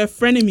 it's like they're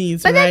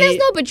frenemies, But then there's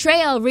no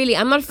betrayal, really.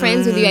 I'm not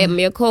friends with you. I'm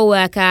your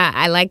co-worker.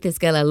 I like this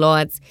girl a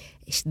lot.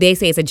 They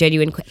say it's a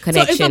genuine connection.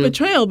 So it's not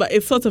betrayal, but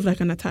it's sort of like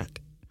an attack.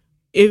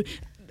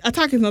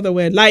 Attack is not the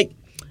word. Like...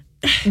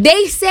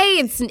 They say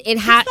it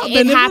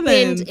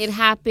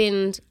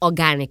happened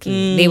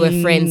organically. They were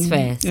friends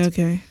first.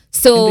 Okay.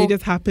 So and they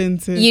just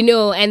happened to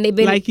and they've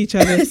been like each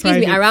other.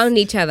 Around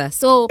each other.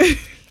 So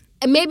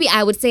maybe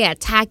I would say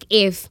attack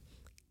if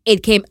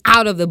it came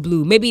out of the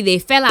blue. Maybe they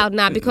fell out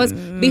now because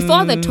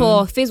before the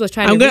tour, Fizz was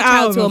trying to reach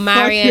out to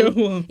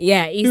Omarion.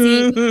 Yeah, you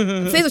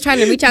see, Fizz was trying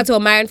to reach out to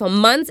Omarion for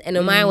months, and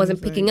Omarion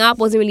wasn't picking up,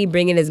 wasn't really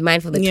bringing his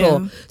mind for the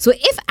tour. So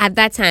if at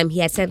that time he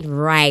had said,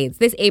 right,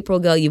 this April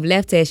girl, you've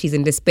left her, she's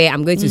in despair,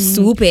 I'm going to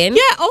swoop in.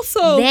 Yeah,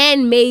 also.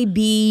 Then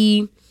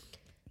maybe...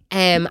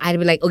 I'd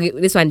be like, okay,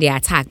 this one they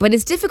attack. But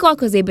it's difficult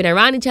because they've been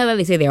around each other.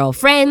 They say they're all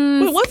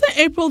friends. Wait, wasn't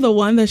April the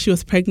one that she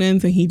was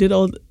pregnant and he did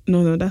all...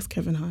 No, that's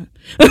Kevin Hart.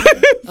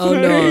 Oh,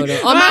 no.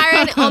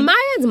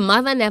 Omarion's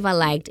mother never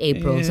liked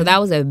April. Yeah. So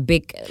that was a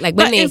big... Like,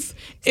 when they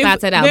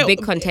started out,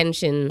 big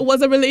contention.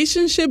 Was a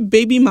relationship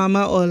baby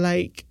mama or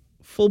like...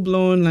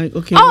 full-blown, like,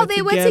 okay,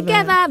 they were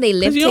together. They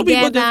lived together.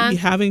 People just be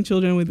having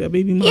children with their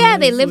baby mama. Yeah,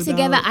 they lived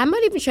together. I'm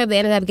not even sure if they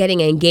ended up getting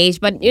engaged.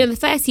 But, the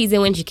first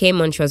season when she came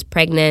on, she was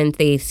pregnant.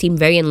 They seemed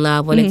very in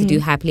love, wanted to do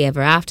happily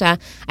ever after.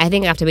 I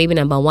think after baby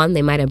number 1,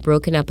 they might have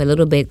broken up a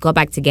little bit, got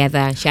back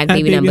together. She had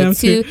baby number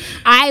 2.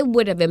 I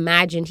would have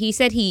imagined, he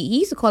said he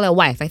used to call her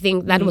wife. I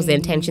think that was the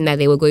intention, that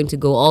they were going to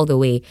go all the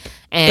way.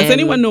 Does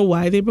anyone know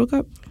why they broke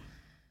up?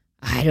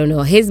 I don't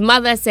know. His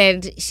mother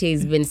said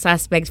she's been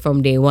suspect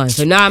from day one.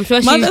 So now I'm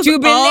sure she's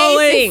jubilating.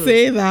 Always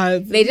say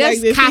that. They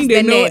just cast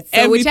the net.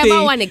 So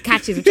whichever one it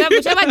catches,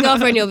 whichever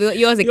girlfriend of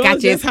yours it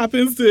catches. Just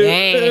happens to.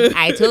 Yeah,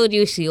 I told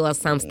you she was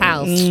some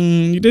styles.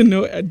 You didn't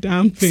know a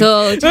damn thing.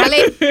 So,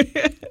 Charlie,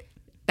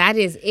 that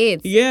is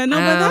it. Yeah, no,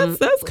 but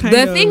that's kind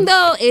of... The thing,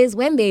 though, is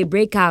when they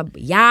break up,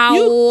 yeah.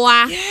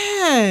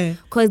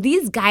 Because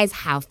these guys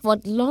have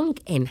fought long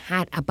and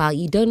hard about,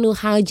 you don't know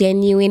how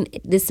genuine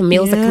this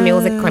music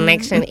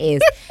connection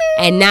is.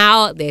 And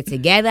now they're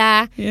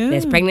together. Yeah.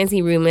 There's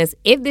pregnancy rumors.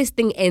 If this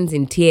thing ends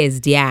in tears,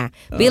 be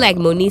like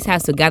Moniece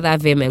has to gather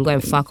them and go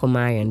and fuck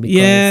Omarion.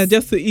 Yeah,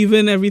 just to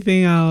even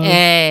everything out.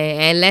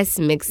 And let's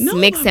mix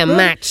and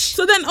match.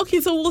 So then,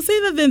 okay, so we'll say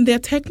that then they're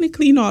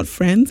technically not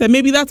friends. And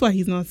maybe that's why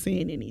he's not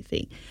saying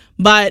anything.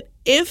 But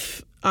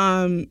if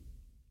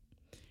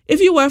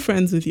you were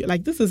friends with you,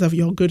 like this is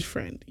your good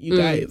friend, you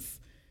guys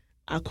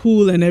are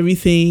cool and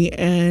everything,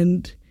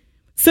 and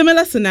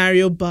similar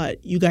scenario,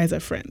 but you guys are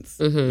friends.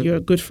 You're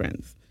good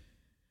friends.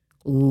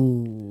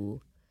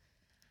 Ooh,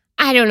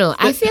 I don't know.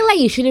 I feel like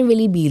you shouldn't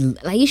really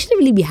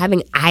be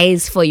having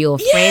eyes for your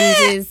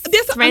friends'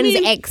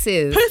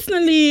 exes.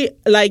 Personally,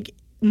 like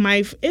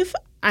if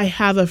I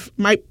have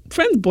my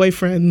friends'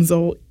 boyfriends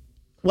or.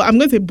 Well, I'm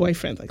going to say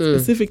boyfriends, like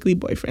specifically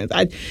boyfriends.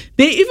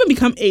 They even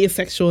become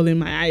asexual in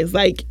my eyes.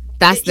 Like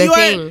that's the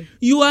thing.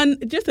 You are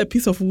just a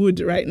piece of wood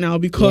right now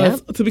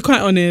because, to be quite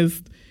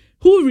honest,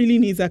 who really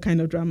needs that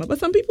kind of drama? But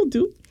some people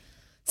do.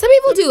 Some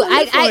people do.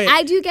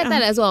 I do get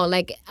that as well.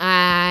 Like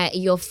my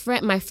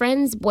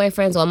friends'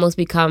 boyfriends almost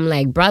become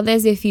like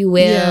brothers, if you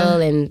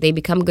will, and they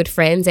become good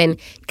friends. And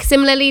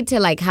similarly to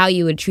like how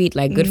you would treat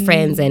like good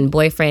friends and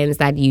boyfriends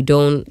that you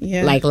don't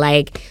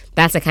like,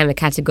 that's the kind of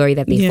category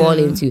that they fall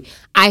into.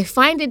 I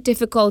find it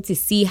difficult to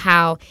see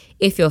how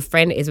if your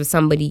friend is with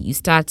somebody, you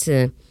start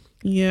to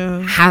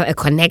have a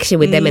connection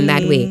with them in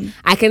that way.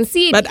 I can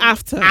see it, but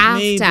after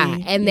maybe.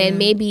 And then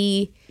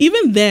maybe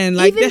even then,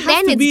 like there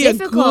has to be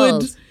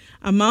difficult. A good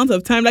amount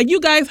of time. Like you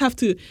guys have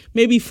to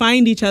maybe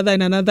find each other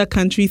in another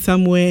country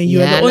somewhere.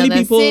 You're the only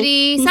people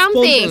who spoke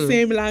the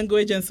same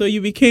language, and so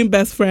you became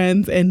best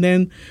friends. And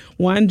then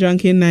one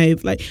drunken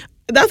night, like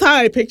that's how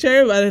I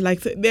picture it. But like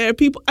there are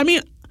people. I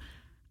mean,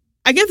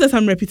 I guess there's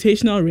some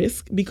reputational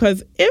risk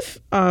because if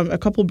a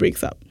couple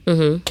breaks up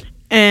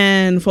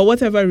and for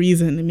whatever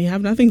reason, it may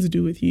have nothing to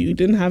do with you. You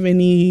didn't have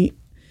any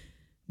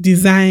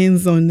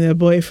designs on their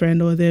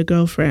boyfriend or their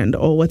girlfriend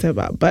or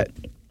whatever, but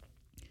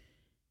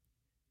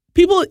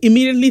people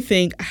immediately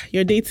think,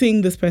 you're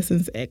dating this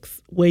person's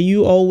ex. Were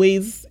you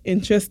always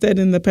interested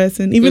in the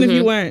person, even if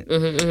you weren't?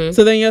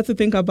 So then you have to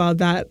think about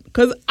that.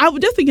 Because I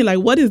was just thinking, like,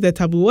 what is the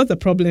taboo? What's the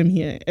problem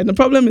here? And the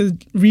problem is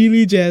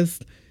really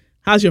just,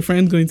 how's your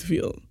friend going to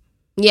feel?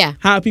 Yeah.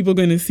 How are people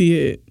going to see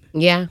it?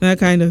 Yeah. That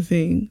kind of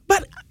thing.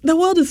 But the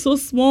world is so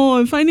small,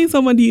 and finding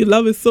somebody you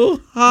love is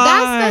so hard.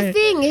 That's the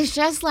thing. It's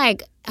just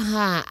like,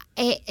 because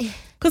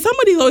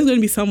somebody's always going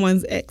to be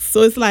someone's ex.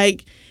 So it's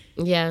like,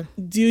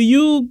 do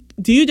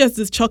you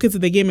just chalk it to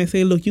the game and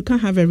say, look, you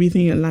can't have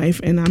everything in life,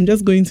 and I'm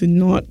just going to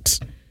not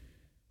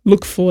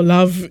look for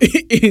love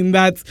in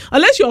that,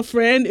 unless your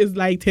friend is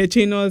like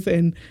Techinos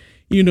and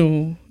you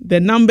know the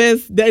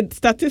numbers that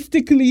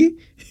statistically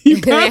you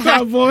can't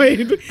avoid.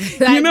 You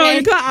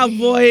can't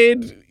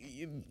avoid.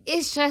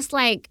 It's just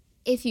like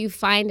if you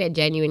find a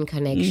genuine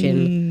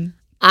connection.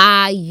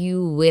 Are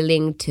you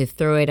willing to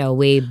throw it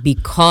away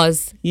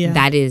because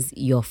that is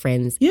your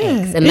friend's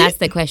ex? And that's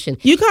the question.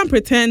 You can't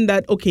pretend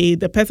that, okay,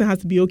 the person has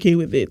to be okay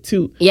with it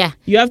too. Yeah.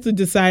 You have to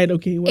decide,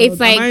 okay, well,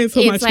 am I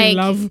so much in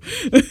love?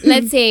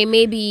 Let's say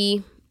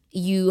maybe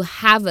you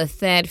have a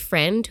third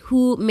friend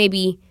who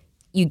maybe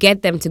you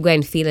get them to go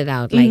and feel it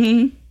out.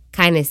 Like,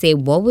 kind of say,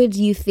 what would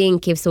you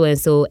think if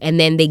so-and-so? And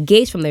then they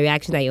gauge from the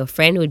reaction that your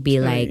friend would be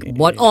like,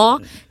 what? Or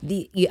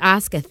you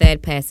ask a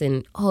third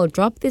person,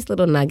 drop this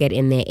little nugget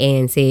in their ear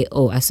and say,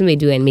 I assume they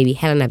do. And maybe,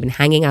 Helen, I've been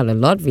hanging out a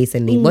lot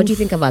recently. What do you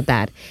think about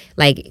that?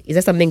 Like, is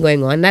there something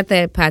going on? That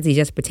third party is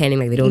just pretending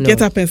like they don't know.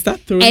 Get up and start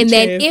throwing And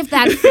chairs. then if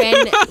that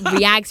friend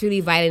reacts really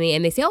violently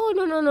and they say,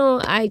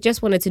 no, I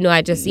just wanted to know.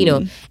 I just,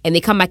 and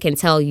they come back and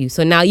tell you.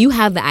 So now you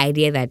have the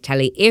idea that,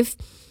 Charlie, if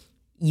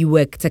you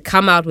were to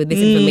come out with this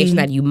information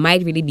that you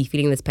might really be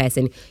feeling this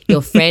person,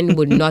 your friend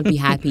would not be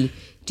happy.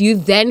 Do you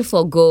then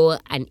forgo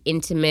an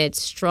intimate,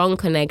 strong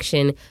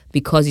connection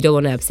because you don't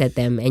want to upset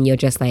them? And you're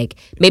just like,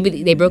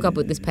 maybe they broke up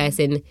with this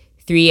person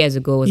 3 years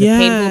ago. It was a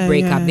painful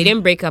breakup. They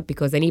didn't break up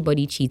because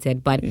anybody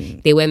cheated, but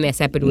they went their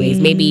separate ways.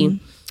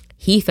 Maybe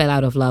he fell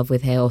out of love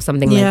with her or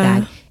something like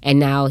that. And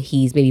now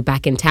he's maybe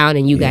back in town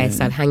and you guys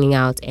start hanging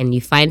out and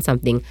you find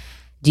something.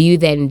 Do you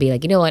then be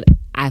like, you know what?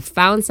 I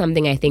found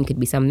something I think could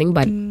be something,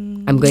 but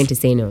I'm going to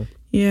say no.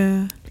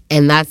 Yeah.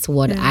 And that's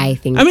what I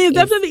think. I mean, it's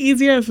definitely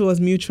easier if it was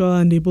mutual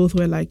and they both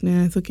were like,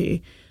 nah, it's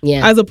okay.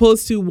 Yeah. As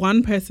opposed to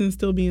one person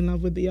still being in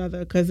love with the other,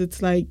 because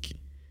it's like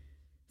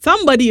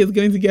somebody is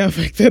going to get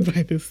affected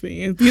by this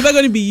thing. It's either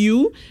going to be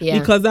you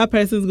because that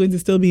person is going to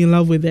still be in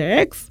love with their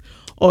ex,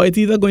 or it's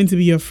either going to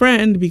be your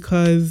friend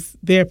because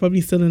they're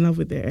probably still in love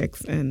with their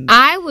ex. And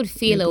I would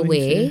feel a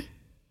way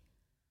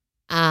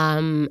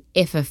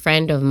if a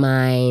friend of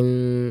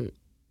mine,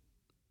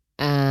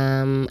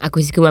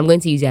 Akwesi Kuma, I'm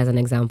going to use you as an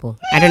example.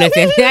 I don't know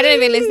if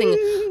you're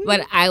listening,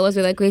 but I was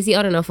with Akwesi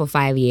on and off for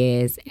 5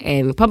 years,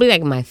 and probably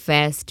like my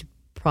first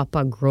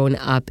proper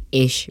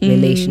grown-up-ish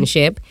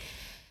relationship.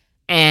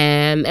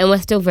 And we're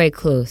still very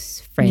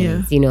close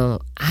friends.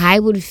 I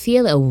would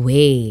feel a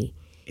way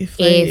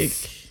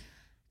if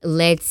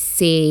let's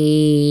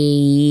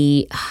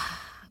say,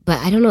 but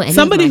I don't know.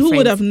 Somebody who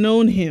would have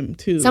known him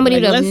too. Somebody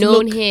would have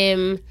known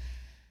him.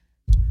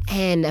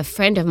 And a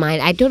friend of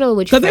mine, I don't know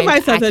which friend. Because if I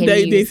started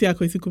dating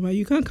Akwesi Kuma,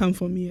 you can't come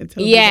for me and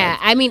tell me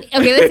that. I mean,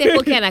 okay, let's say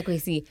Foke and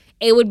Akwesi.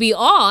 It would be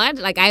odd.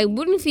 Like, I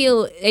wouldn't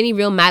feel any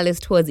real malice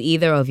towards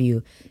either of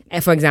you,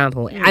 for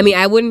example. I mean,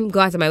 I wouldn't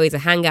go out of my way to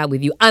hang out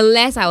with you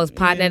unless I was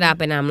partnered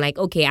up and I'm like,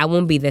 okay, I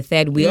won't be the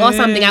third wheel or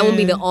something. I won't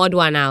be the odd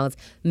one out,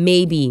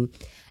 maybe.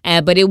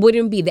 But it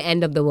wouldn't be the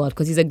end of the world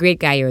because he's a great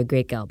guy, you're a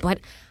great girl. But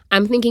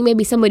I'm thinking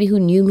maybe somebody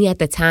who knew me at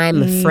the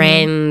time, a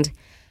friend,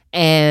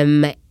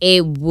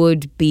 it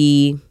would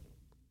be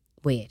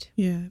weird.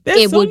 Yeah.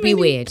 It would be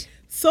weird.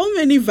 So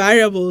many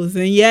variables,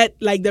 and yet,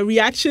 like, the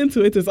reaction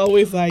to it is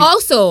always like...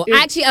 Also,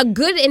 actually, a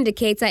good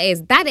indicator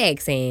is that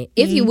ex saying,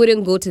 if you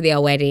wouldn't go to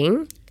their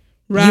wedding,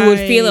 you would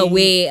feel a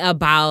way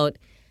about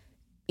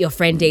your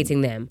friend dating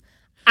them.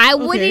 I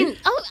wouldn't...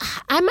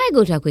 I might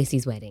go to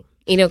Akwesi's wedding.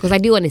 Because I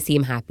do want to see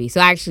him happy.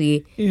 So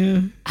actually,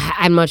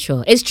 I'm not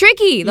sure. It's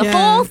tricky. The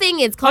whole thing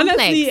is complex.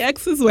 Honestly,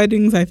 exes'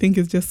 weddings, I think,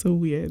 is just so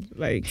weird.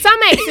 Like some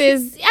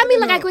exes,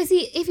 I could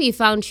see if he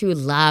found true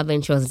love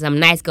and she was some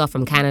nice girl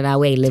from Canada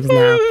where he lives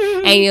now,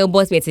 and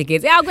bought me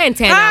tickets. I'll go and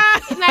turn up.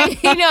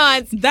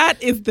 That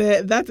is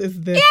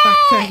the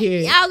factor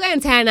here. I'll go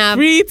and turn up.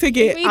 Free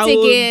tickets.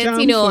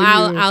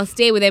 I'll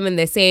stay with him in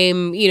the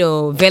same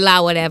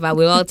villa, whatever.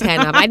 We'll all turn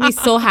up. I'd be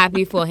so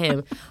happy for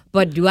him.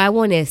 But do I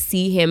want to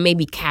see him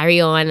maybe carry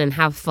on and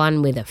have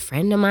fun with a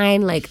friend of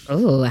mine? Like, I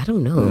don't know. I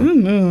don't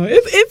know.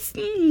 It's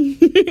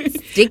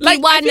sticky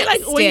like, one. I feel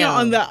like when you're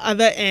on the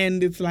other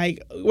end, it's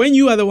like when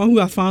you are the one who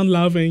has found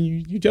love and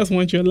you just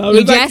want your love.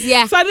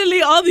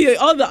 Suddenly all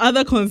the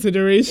other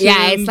considerations.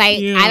 Yeah, it's like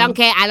I don't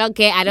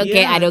care.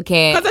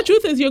 Because the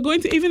truth is, you're going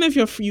to, even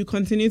if you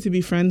continue to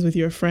be friends with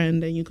your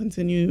friend and you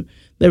continue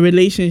the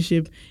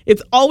relationship,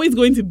 it's always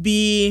going to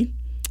be.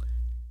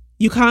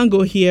 You can't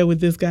go here with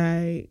this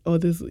guy or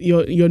this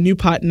your new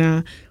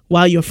partner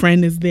while your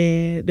friend is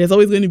there. There's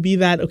always going to be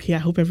that, okay, I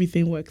hope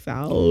everything works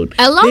out.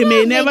 They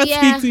may never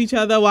speak to each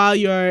other while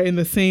you're in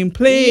the same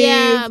place.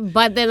 Yeah,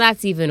 but then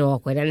that's even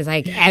awkward. And it's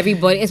like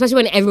everybody, especially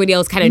when everybody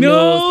else kind of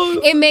knows,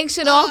 it makes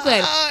it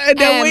awkward. And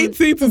they're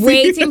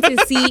waiting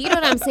to see. You know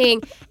what I'm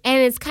saying?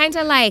 And it's kind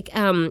of like,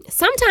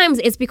 sometimes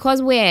it's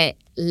because we're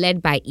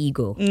led by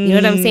ego. You know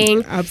what I'm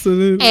saying?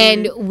 Absolutely.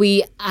 And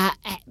we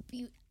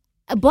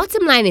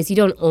bottom line is you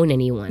don't own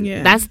anyone.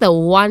 Yeah. That's the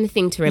one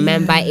thing to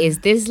remember is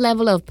this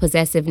level of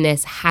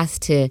possessiveness has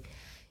to,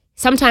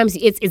 sometimes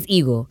it's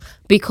ego,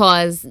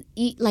 because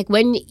like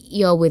when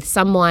you're with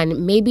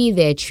someone, maybe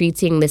they're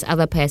treating this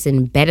other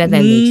person better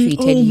than they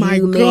treated you. Oh my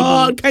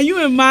God, can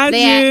you imagine?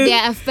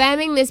 They're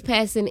affirming this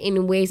person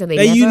in ways that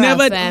they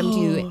never affirmed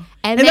you.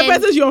 And then, the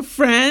person's your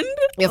friend?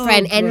 Your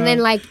friend. And then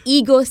like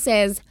ego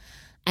says,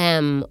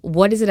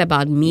 what is it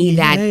about me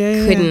that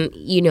couldn't,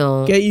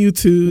 get you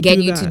to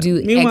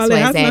do Meanwhile, X, Y,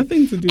 it has Z.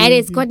 nothing to do and with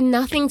it's got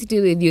nothing to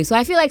do with you. So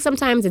I feel like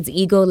sometimes it's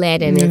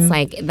ego-led, and it's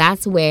like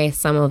that's where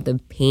some of the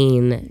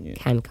pain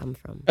can come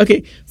from.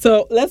 Okay,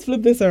 so let's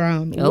flip this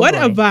around. What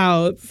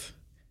about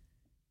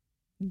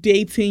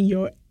dating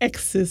your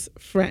ex's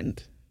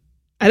friend?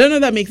 I don't know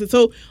if that makes it.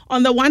 So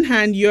on the one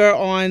hand, you're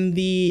on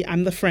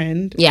I'm the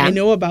friend. Yeah. I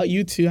know about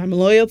you too. I'm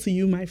loyal to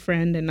you, my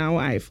friend, and now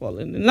I've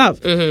fallen in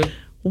love. Mm-hmm.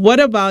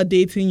 What about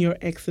dating your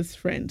ex's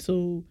friend?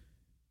 So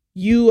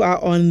you are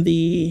on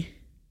the,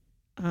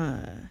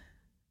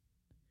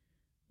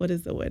 what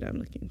is the word I'm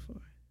looking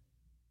for?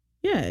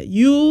 Yeah,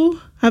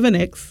 you have an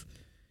ex.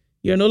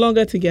 You're no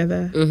longer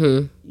together.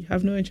 Mm-hmm. You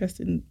have no interest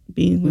in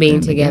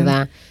being together.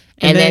 Again.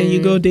 And then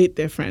you go date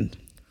their friend.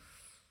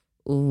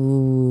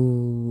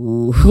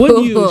 Ooh.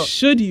 Would you?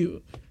 Should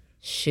you?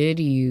 Should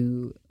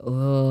you?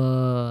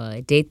 Oh,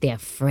 date their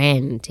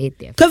friend.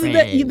 Because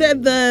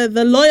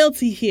the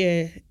loyalty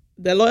here,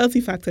 the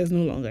loyalty factor is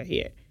no longer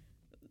here.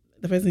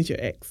 The person's your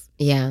ex.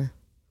 Yeah.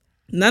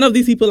 None of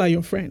these people are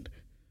your friend.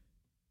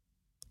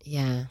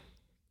 Yeah.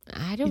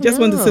 I don't know. You just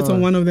want to sit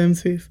on one of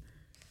them's face.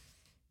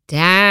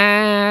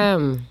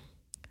 Damn.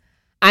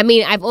 I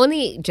mean, I've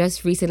only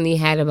just recently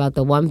heard about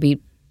the one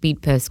beat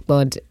per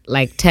squad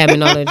like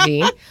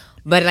terminology.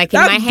 But like in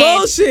my head,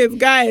 bullshit,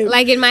 guys.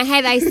 Like in my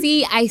head, I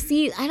see. I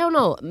don't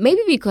know.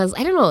 Maybe because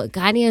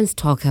Ghanaians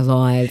talk a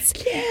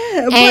lot.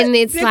 Yeah, and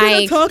it's they're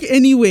like gonna talk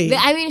anyway.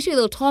 Sure,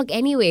 they'll talk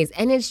anyways,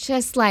 and it's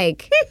just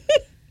like.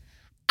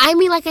 I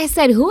mean, like I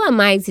said, who am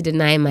I to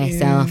deny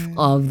myself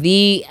of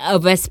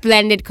a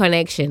splendid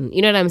connection?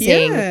 You know what I'm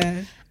saying?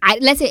 Yeah.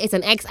 Let's say it's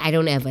an ex I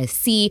don't ever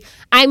see.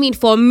 I mean,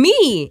 for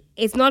me,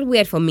 it's not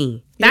weird for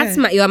me.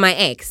 You're my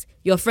ex.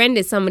 Your friend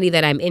is somebody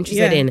that I'm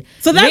interested in.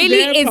 So that's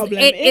their problem.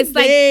 It's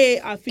like they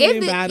are feeling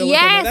bad or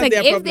whatever, that's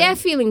their problem. They're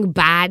feeling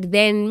bad,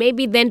 then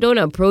maybe don't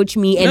approach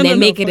me and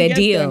make it a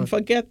deal.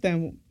 Forget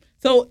them.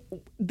 So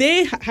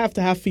they have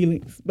to have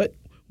feelings. But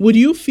would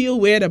you feel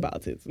weird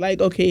about it?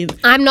 Like, okay.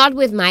 I'm not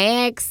with my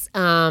ex.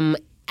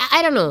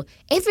 I don't know.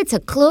 If it's a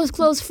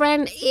close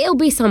friend, it'll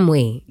be some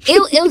way.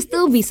 It'll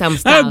still be some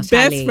style.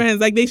 Best friends,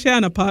 like they share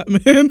an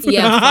apartment.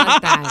 Yeah,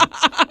 fuck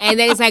that. And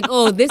then it's like,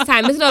 this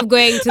time, instead of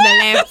going to the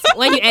left,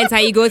 when you enter,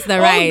 you go to the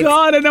right. Oh,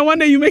 God, and then one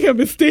day you make a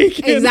mistake.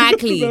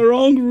 Exactly. And go to the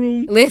wrong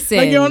room. Listen.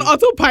 Like you're on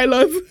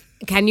autopilot.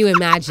 Can you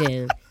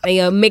imagine? And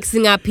you're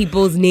mixing up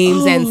people's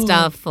names and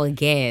stuff.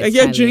 Forget. Like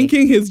you're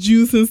drinking his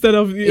juice instead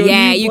of your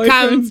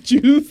boyfriend's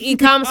juice. He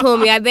comes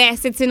home, you're there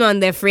sitting on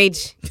the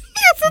fridge,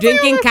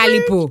 drinking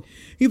Calipo.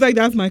 He's like,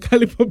 that's my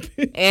Calipo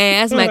bitch.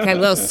 Yeah, that's my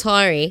Calipo. Oh,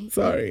 sorry.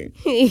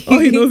 All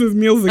he knows is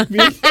music.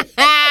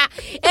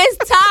 It's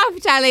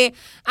tough, Charlie.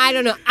 I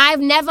don't know. I've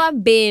never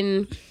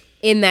been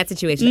in that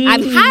situation.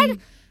 I've had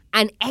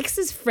an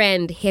ex's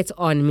friend hit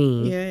on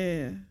me.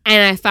 Yeah.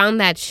 And I found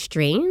that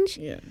strange.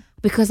 Yeah.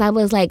 Because I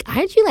was like,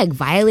 aren't you like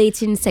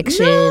violating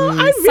section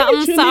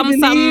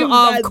something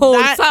of code?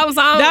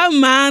 That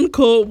man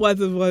code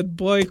was what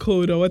boy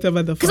code or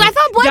whatever the fuck. Because I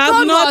thought boy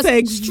code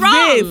was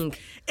strong.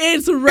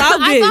 It's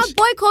rubbish. I thought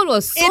boy code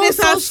was so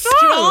as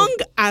strong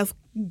as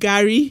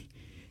Gary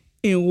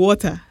in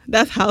water.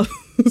 That's how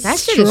that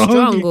shit is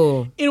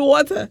strong. In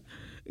water.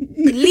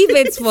 leave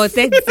it for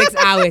 36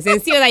 hours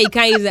and see whether you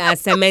can't use it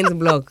as cement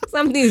block.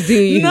 Something's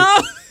doing you. No.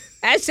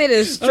 That shit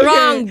is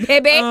strong,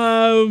 baby.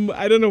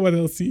 I don't know what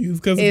else to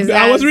use because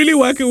I was really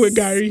working with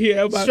Gary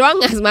here. But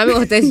strong as Mami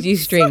Hotel's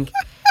G-string.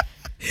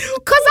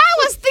 Because I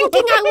was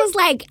thinking, I was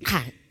like,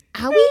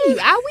 are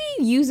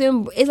we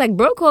using? It's like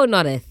bro code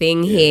not a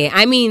thing here.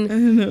 I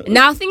mean,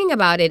 now thinking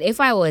about it, if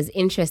I was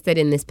interested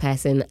in this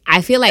person,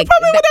 I feel like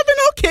probably would have been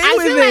okay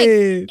with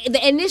it. Like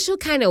the initial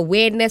kind of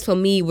weirdness for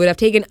me would have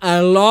taken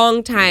a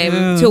long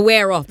time to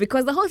wear off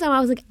because the whole time I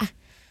was like,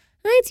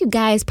 aren't you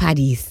guys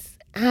paddies?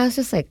 I was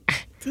just like,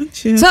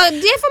 don't you? So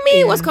for me,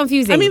 it was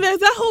confusing. I mean, there's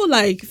that whole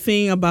like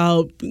thing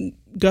about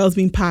girls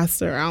being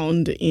passed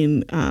around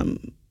in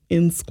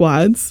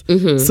squads.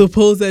 Mm-hmm.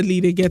 Supposedly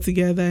they get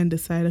together and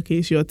decide, okay,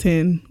 it's your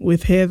turn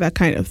with her, that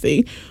kind of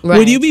thing. Right.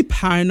 Would you be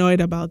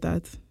paranoid about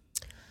that?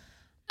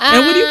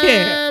 And would you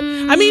care?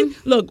 I mean,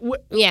 look,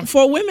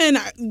 for women,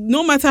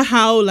 no matter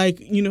how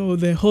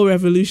the whole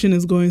revolution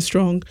is going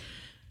strong,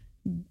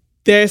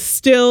 there's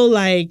still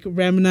like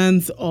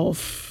remnants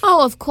of.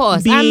 Oh, of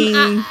course.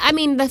 I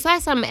mean, the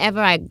first time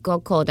ever I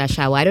got called a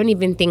shower, I don't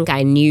even think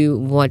I knew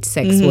what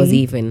sex was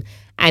even.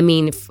 I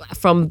mean,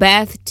 from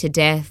birth to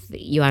death,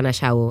 you are a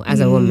shower as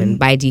a woman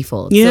by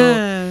default.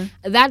 Yeah.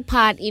 So that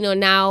part,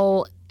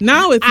 now it's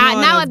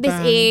now at this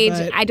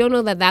age, I don't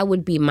know that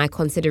would be my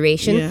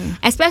consideration. Yeah.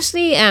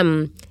 Especially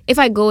if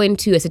I go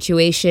into a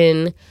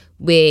situation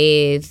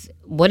with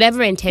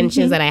whatever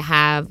intentions that I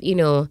have,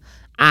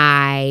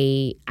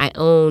 I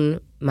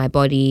own my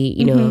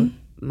body,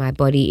 my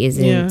body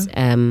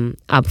isn't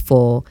up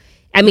for.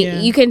 I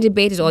mean, you can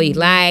debate it all you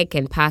like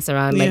and pass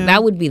around. Like,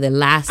 that would be the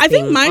last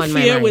thing on my mind. I think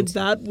my fear with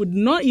that would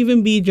not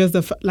even be just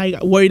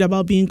worried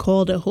about being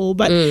called a hoe,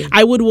 but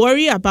I would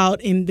worry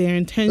about their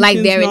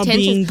intentions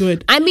being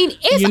good. I mean,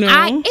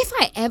 if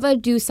I ever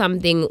do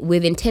something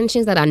with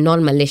intentions that are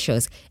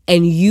non-malicious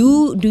and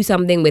you do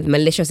something with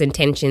malicious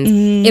intentions,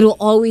 it'll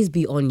always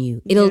be on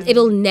you.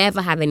 It'll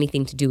never have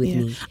anything to do with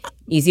me.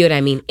 You see what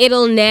I mean? If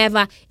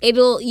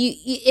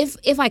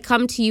I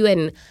come to you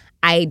and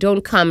I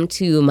don't come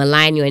to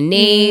malign your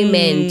name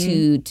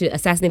and to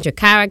assassinate your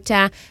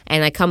character,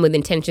 and I come with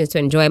intentions to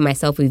enjoy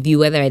myself with you,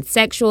 whether it's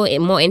sexual,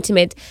 more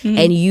intimate,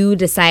 and you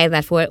decide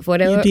that for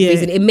whatever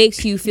reason, it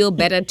makes you feel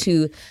better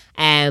to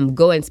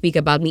go and speak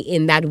about me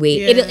in that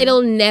way.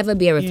 It'll never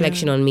be a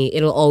reflection on me.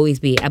 It'll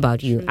always be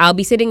about you. I'll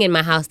be sitting in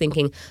my house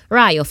thinking,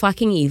 you're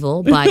fucking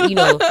evil, but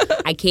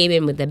I came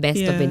in with the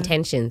best of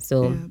intentions.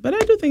 So, but I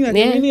do think that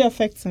it really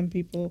affects some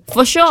people.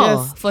 For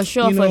sure.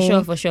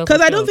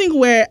 Because I don't think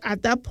we're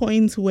at that point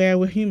where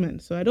we're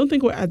human. So I don't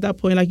think we're at that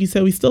point. Like you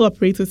said, we still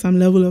operate with some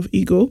level of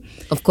ego.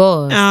 Of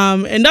course.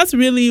 And that's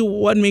really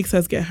what makes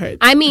us get hurt.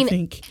 I mean,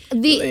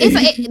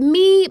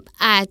 me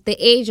at the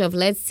age of,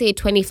 let's say,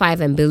 25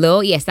 and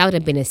below, yes, that would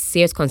have been a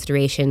serious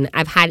consideration.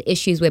 I've had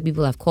issues where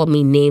people have called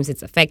me names.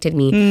 It's affected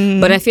me.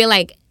 But I feel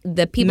like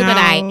the people that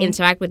I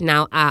interact with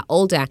now are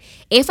older.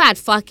 If I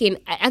think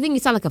you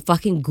sound like a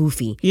fucking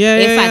goofy.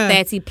 If at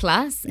 30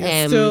 plus,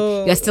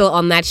 you're still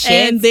on that shit.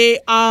 And they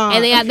are.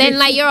 Then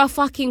like you're a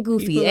fucking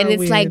goofy. And it's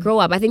weird. Like, grow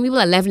up. I think people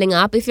are leveling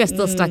up. If you're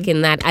still stuck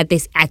in that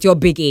at your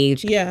big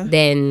age,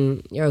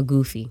 then you're a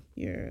goofy.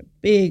 You're a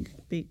big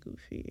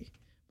goofy.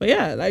 But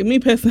yeah, like me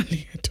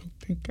personally, I don't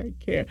think I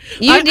care.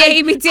 You dare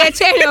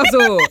imitate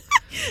also.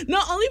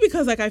 Not only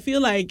because I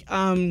feel like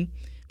I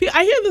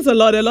hear this a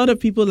lot. A lot of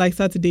people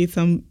start to date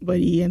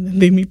somebody and then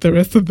they meet the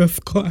rest of the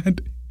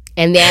squad.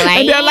 And they're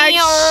like,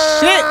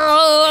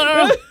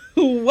 shit.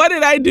 What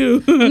did I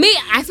do? Me,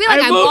 I feel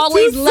like I'm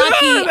always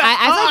lucky.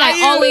 I feel like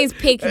I always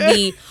pick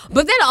the.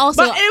 But then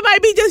also, but it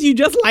might be you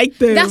just like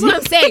them. That's what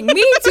I'm saying.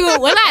 Me too.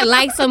 When I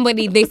like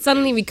somebody, they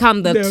suddenly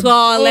become the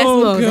tallest,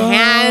 most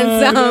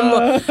handsome. You know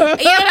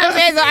what I'm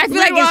saying? So I feel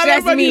like it's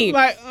just me.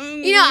 Like,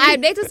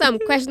 I've dated some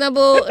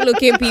questionable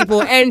looking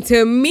people, and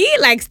to me,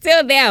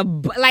 still they're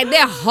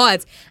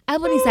hot.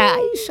 Everybody's like, "Are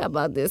you sure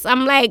about this?"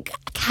 I'm like,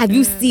 "Have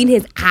you seen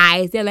his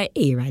eyes?" They're like,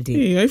 "Hey,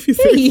 Radhi." Yeah, if you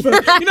say so.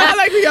 I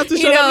like you have to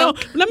show them. No,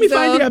 let me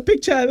find you a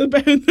picture.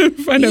 But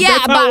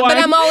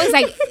I'm always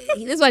like,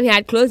 this one he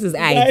had closed his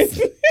eyes.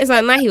 It's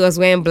like now he was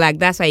wearing black.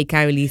 That's why you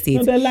can't really see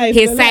it.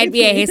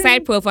 His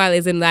side profile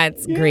isn't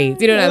that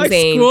great. You know what I'm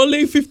saying?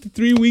 Scrolling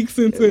 53 weeks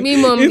into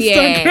Instagram.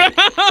 Yeah.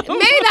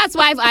 Maybe that's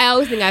why I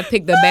always think I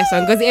pick the best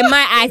one, because in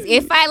my eyes,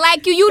 if I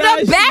like you,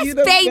 the best,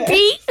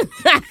 baby.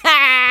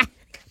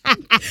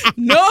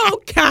 No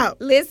cap.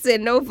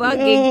 Listen, no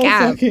fucking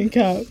cap.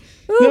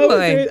 Oh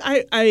boy.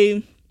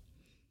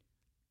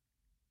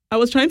 I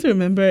was trying to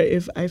remember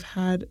if I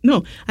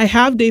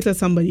have dated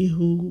somebody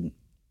who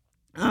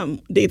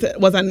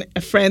was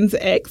a friend's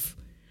ex.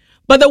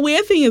 But the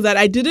weird thing is that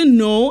I didn't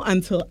know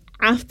until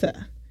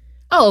after.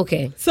 Oh,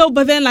 okay. So,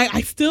 but then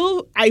I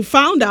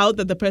found out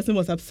that the person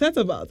was upset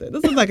about it.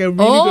 This was a really good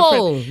friend.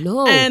 Oh,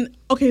 no. And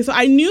okay, so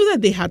I knew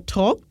that they had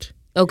talked.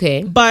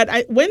 Okay. But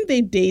when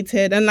they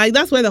dated, and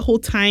that's where the whole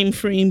time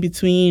frame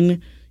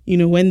between,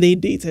 when they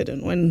dated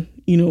and when,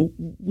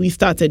 we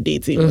started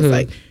dating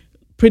was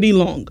pretty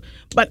long.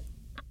 But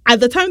at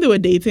the time they were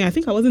dating, I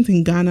think I wasn't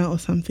in Ghana or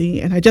something,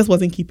 and I just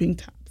wasn't keeping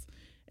tabs.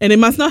 And it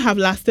must not have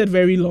lasted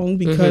very long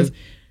because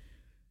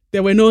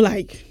there were no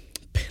like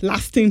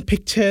lasting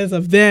pictures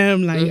of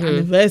them, like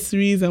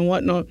anniversaries and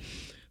whatnot.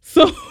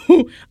 So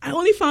I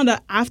only found out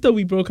after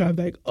we broke up,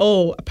 like,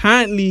 oh,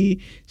 apparently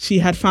she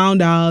had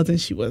found out and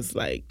she was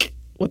like,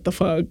 what the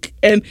fuck?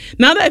 And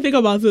now that I think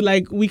about it,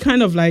 like, we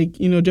kind of like,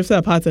 you know, drifted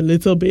apart a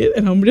little bit.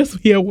 And I'm just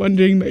here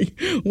wondering, like,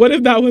 what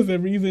if that was the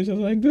reason? She was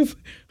like, this.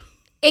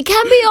 It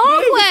can be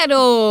awkward,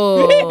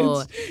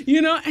 though.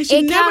 You know, and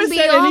she never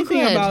said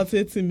anything about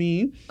it to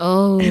me.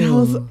 Oh. And I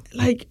was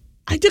like,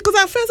 because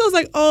at first I was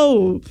like,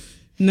 oh,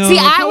 no. See,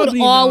 I would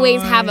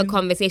always have a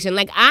conversation.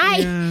 Like,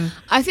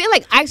 I feel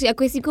like actually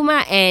Akwesi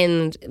Kuma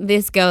and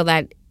this girl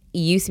that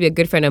used to be a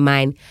good friend of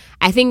mine,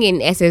 I think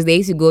in SS they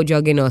used to go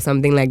jogging or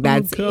something like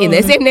that in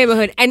the same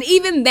neighborhood. And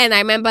even then I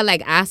remember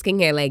like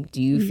asking her, like,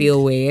 do you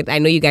feel weird? I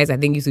know you guys I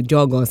think used to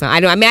jog or something. I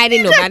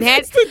didn't know, but I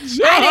used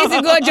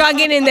to go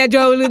jogging in the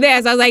jogger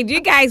there. So I was like, do you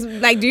guys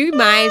like, do you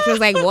mind? She was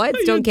like, what?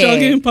 Don't care.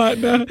 Jogging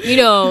partner. You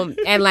know,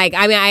 and like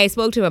I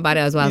spoke to him about it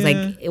as well. I was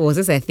like, was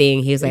this a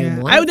thing? He was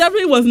like, what? I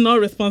definitely was not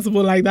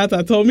responsible like that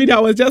at all. I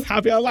was just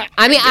happy. I was like,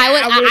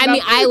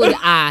 I would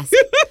ask.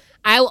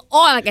 Or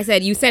like I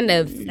said, you send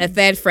a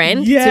third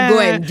friend to go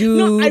and do.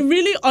 No, I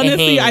really,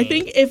 honestly, I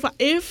think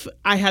if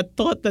I had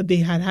thought that they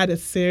had a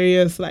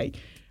serious, like,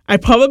 I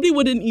probably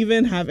wouldn't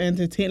even have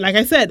entertained. Like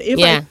I said, if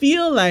I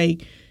feel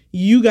like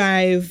you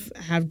guys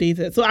have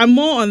dated, so I'm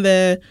more on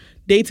the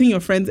dating your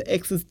friend's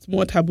ex is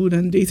more taboo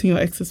than dating your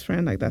ex's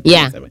friend, like that.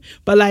 Yeah.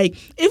 But like,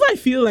 if I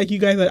feel like you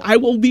guys are, I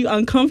will be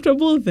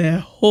uncomfortable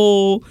the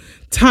whole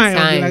time.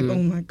 I'll be like,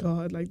 oh my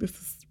God, like this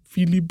is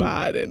really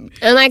bad and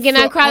like in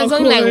Accra, there's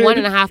only like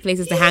 1.5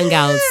 places to hang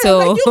out. So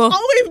like you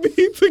always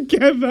be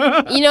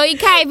together. You know, you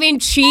can't even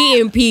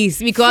cheat in peace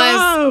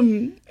because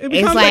it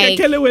becomes like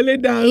a Kelewele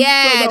dance.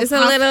 Yeah, just a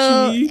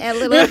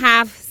little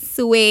half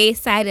sway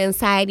side and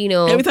side. You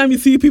know, every time you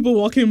see people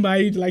walking by,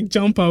 you like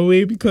jump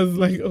away because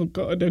like, oh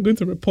God, they're going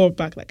to report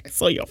back. Like, I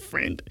saw your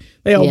friend,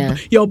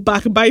 like, your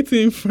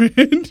backbiting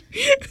friend.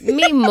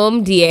 Me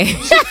mom dear.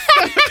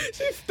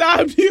 She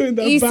stabbed you in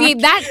the back. You see,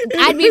 that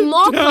I'd be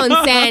more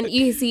concerned.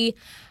 You see,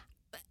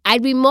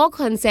 I'd be more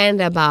concerned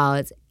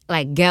about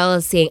like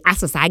girls saying,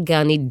 "Asasa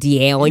girl need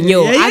dear on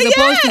you," as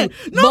opposed to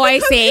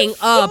boys saying,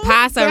 "Oh, so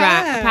pass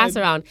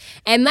around."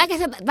 And like I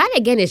said, that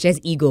again is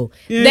just ego.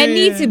 They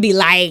need to be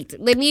liked.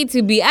 They need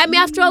to be. I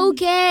mean, after all, who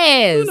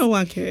cares? No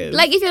one cares.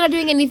 Like if you're not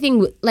doing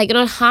anything, like you're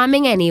not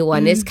harming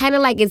anyone, it's kind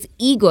of like it's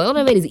ego. A lot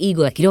of it is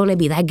ego. Like you don't want to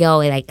be that girl.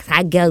 Like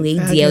that girl,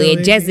 dear,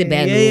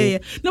 Jezebel. Yeah.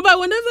 No, but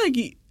whenever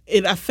like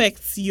it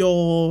affects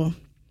your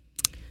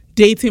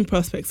dating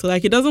prospects. So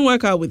like it doesn't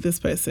work out with this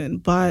person,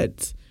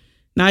 but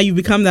now you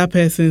become that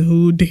person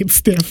who dates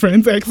their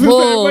friends' exes.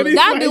 Oh, that'd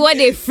like, be what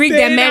they freak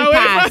their men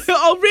past.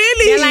 Oh,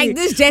 really? They're like,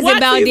 this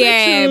Jezebel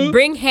there,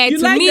 bring her to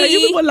like me. That? You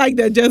people like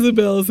their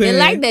Jezebels. They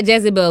like the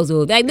Jezebels.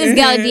 Like this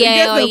girl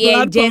there, oh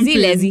yeah, Jezzy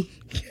Lizzy.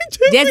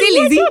 Jezzy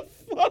Lizzy.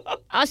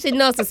 All she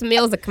knows is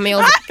smells the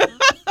camels.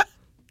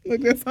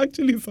 Look, there's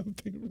actually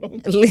something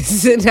wrong.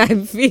 Listen,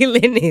 I'm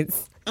feeling it.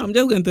 I'm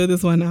just going to throw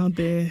this one out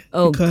there.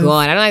 Oh,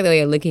 God. I don't like the way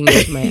you're looking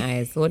into my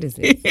eyes. What is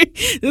it?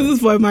 This is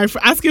for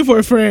asking for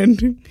a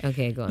friend.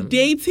 Okay, go on.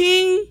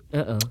 Dating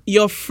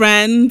your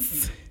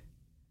friend's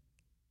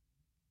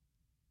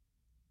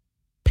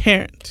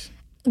parent.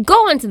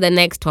 Go on to the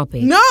next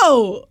topic.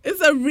 No,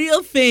 it's a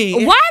real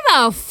thing. Why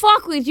the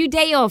fuck would you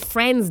date your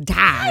friend's dad?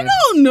 I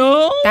don't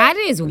know. That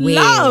is weird.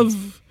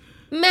 Love.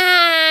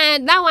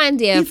 Man, that one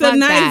there. He's a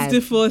nice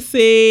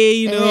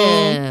divorcee, you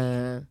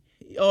know,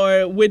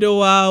 or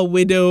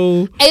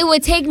widow. It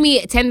would take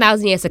me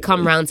 10,000 years to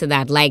come round to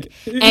that, like,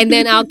 and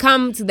then I'll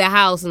come to the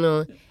house, you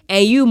know,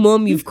 and you,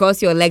 mom, you've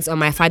crossed your legs on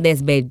my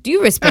father's bed. Do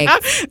you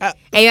respect?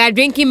 And you are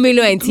drinking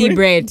Milo and tea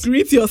bread.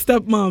 Greet your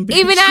stepmom. Bitch.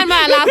 Even I'm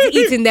not allowed to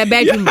eat in the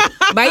bedroom.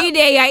 But you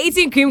there, you are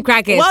eating cream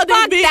crackers. Well,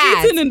 they've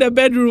been eating in the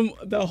bedroom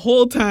the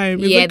whole time.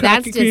 Yeah,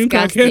 that's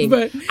disgusting.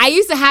 But I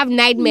used to have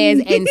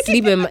nightmares and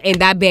sleep in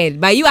that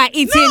bed. But you are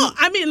eating. No,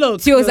 I mean,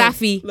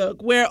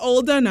 look, we're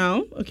older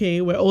now.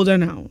 Okay, we're older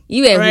now.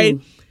 You and right?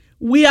 Who?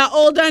 We are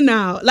older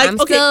now. Like,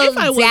 I'm okay, if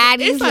I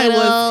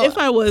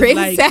was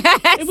princess.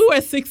 like, if we were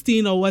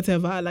 16 or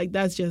whatever, like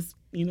that's just,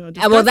 you know.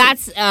 Well,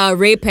 that's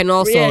rape and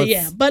all sorts.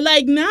 Yeah. But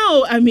like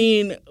now, I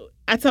mean,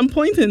 at some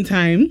point in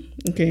time,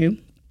 okay,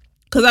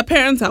 because our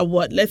parents are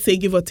what? Let's say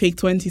give or take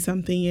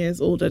 20-something years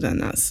older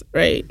than us,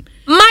 right?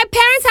 My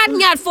parents had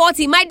me at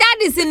 40. My dad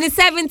is in the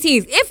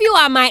 70s. If you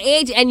are my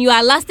age and you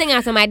are lusting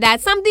after my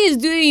dad, something is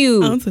doing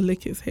you. I want to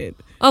lick his head.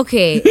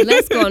 Okay,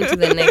 let's go on to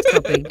the next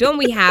topic. Don't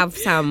we have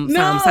some things?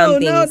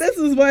 No, this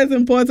is why it's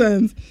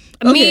important.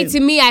 Okay. To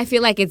me, I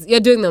feel like you're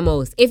doing the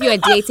most. If you're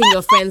dating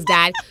your friend's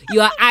dad, you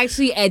are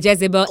actually a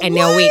Jezebel and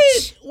a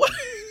witch.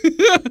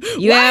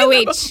 You are a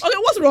witch. Okay,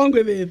 what's wrong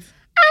with it?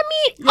 I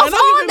mean, of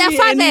all the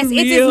fathers,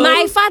 it is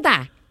my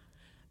father.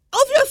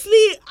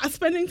 Obviously,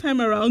 spending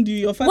time around you,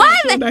 your father.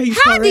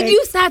 How did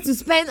you start to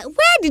spend?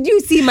 Where did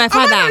you see my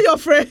father? I'm not your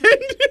friend.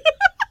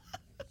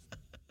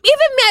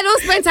 Even me, I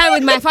don't spend time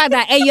with my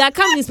father, and you are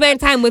coming to spend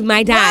time with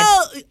my dad.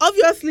 Well,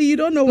 obviously, you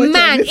don't know what.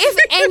 Man, if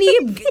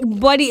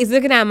anybody is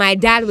looking at my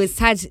dad with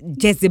such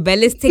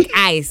Jezebelistic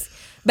eyes,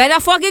 better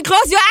fucking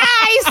close your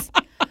eyes.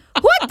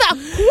 What the?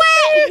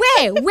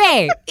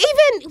 Where?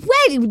 Even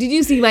where did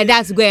you see my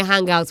dad to go and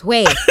hang out?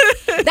 Where?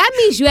 That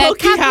means you are a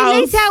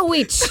calculator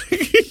witch.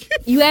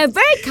 You are a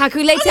very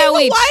calculator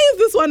witch. Why is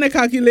this one a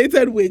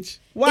calculated witch?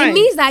 Why? It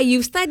means that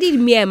you've studied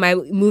me and my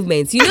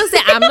movements. You don't say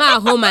I'm not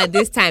at home at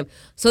this time.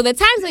 So the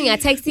times when you're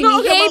texting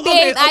me, hey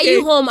babe, are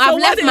you home? I've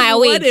left my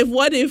wig.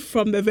 What if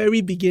from the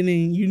very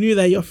beginning you knew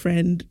that your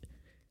friend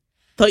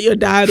thought your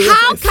dad was...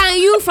 How can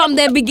you from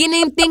the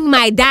beginning think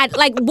my dad...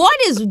 Like, what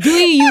is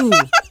doing you?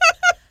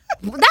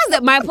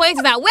 That's my point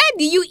is that where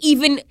do you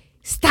even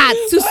start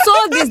to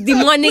sow this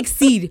demonic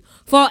seed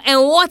for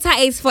and water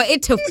it for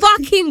it to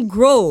fucking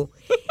grow?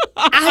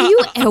 Are you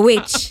a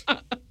witch?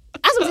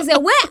 That's what I said.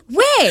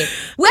 Where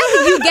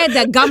did you get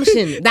the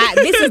gumption that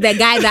this is the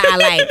guy that I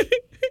like?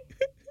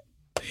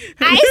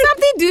 Is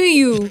something doing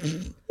you?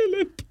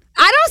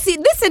 I don't see.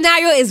 This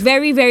scenario is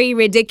very, very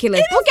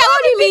ridiculous. Okay,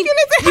 what do you mean?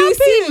 You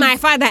see my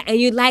father and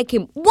you like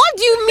him. What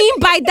do you mean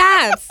by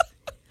that?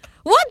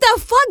 What the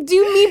fuck do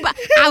you mean by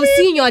I've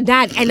seen your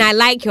dad and I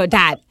like your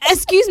dad?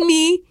 Excuse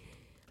me?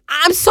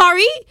 I'm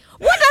sorry?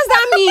 What does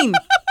that mean?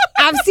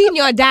 I've seen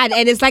your dad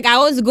and it's like I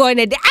want to go on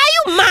a date.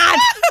 Are you mad?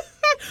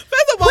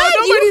 First of all,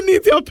 nobody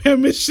needs your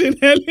permission,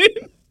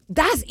 Helen.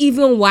 That's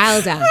even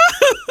wilder.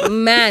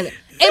 Man,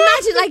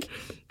 imagine like,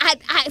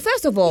 I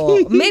first of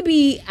all,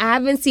 maybe I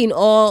haven't seen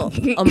all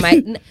of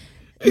my...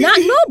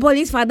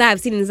 Nobody's father I've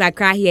seen in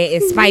Accra here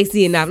is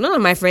spicy enough. None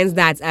of my friends'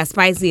 dads are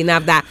spicy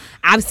enough that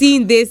I've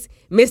seen this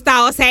Mr.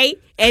 Osei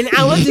and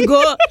I want to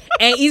go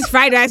and eat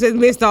fried rice with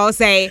Mr.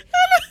 Osei.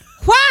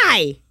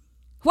 Why?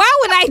 Why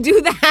would I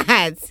do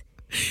that?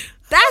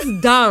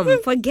 That's dumb.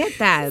 Forget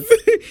that.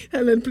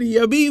 Helen, please,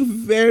 you're being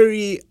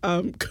very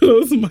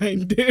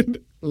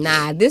close-minded.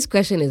 Nah, this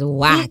question is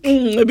whack.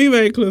 You're being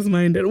very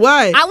close-minded.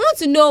 Why? I want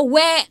to know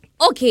where...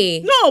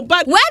 Okay. No,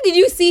 but... Where did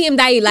you see him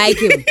that you like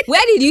him?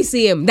 Where did you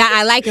see him that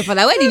I like him for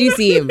that? Where did you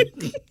see him?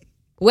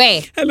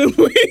 Where? Helen,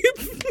 wait.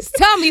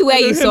 Tell me where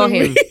you saw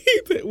him.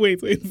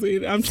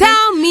 Wait. I'm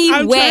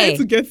trying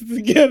to get it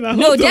together.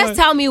 No, just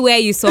tell me where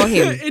you saw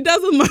him. It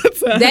doesn't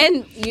matter.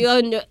 Then you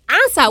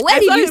answer. Where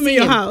did you see him? In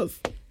your house.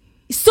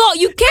 So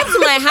you came to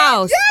my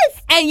house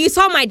yes. And you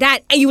saw my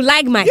dad and you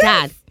like my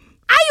dad.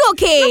 Are you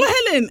okay? No,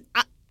 Helen,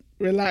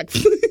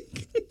 relax.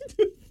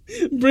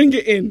 Bring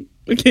it in.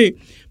 Okay.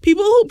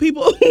 People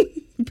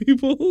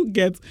who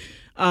get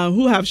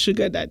who have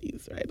sugar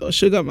daddies, right? Or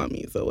sugar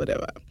mummies or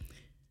whatever.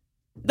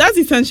 That's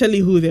essentially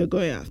who they're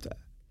going after.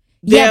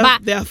 They're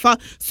far.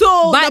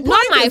 So, but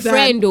not my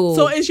friend, though.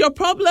 So, is your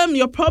problem?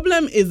 Your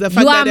problem is the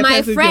fact that you are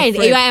my friend.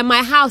 You are at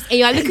my house, and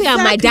you are looking at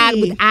my dad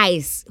with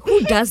eyes.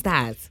 Who does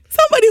that?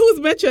 Somebody who's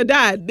met your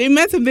dad. They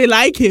met him. They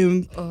like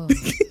him. Oh.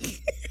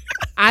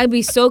 I'd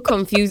be so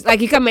confused.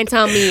 Like you come and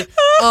tell me,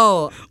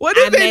 what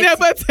did they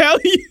never tell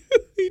you?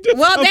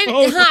 Well,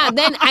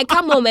 then I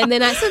come home and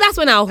then so that's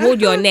when I'll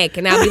hold your neck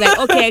and I'll be like,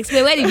 okay,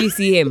 explain, where did you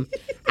see him?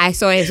 I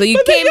saw him. So you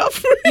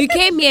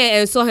came here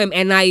and saw him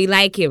and now you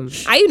like him.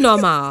 Are you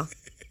normal?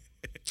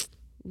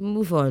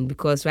 Move on,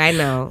 because right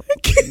now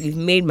you've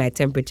made my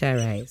temperature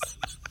rise.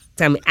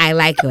 Tell me, I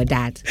like your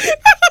dad.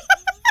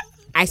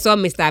 I saw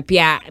Mr.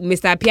 Pia.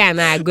 Mr. Pia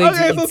and I are going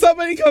to eat. So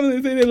somebody comes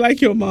and say they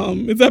like your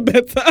mom. Is that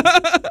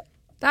better?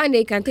 Then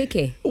they can take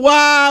it.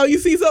 Wow. You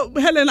see, so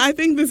Helen, I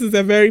think this is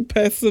a very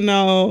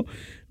personal,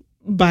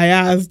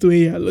 biased way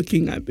you're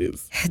looking at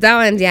this. That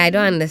one, yeah, I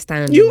don't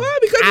understand. You are,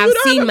 because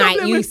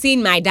you've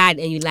seen my dad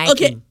and you like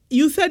him.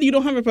 You said you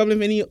don't have a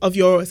problem if any of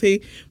your, say,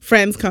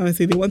 friends come and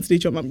say they want to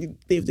date your mom.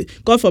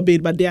 God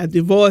forbid, but they are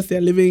divorced,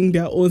 they're living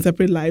their own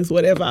separate lives,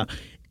 whatever.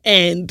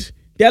 And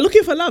they're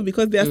looking for love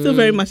because they are still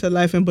very much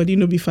alive and body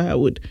no be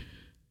firewood.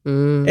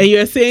 And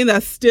you're saying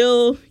that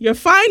still, you're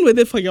fine with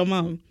it for your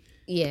mom.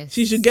 Yes.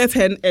 She should get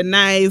her a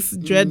nice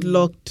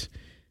dreadlocked.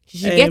 She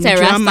should get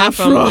a rasta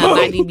from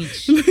Abadi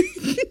Beach.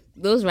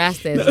 Those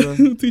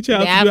rastas, teach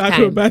her how to do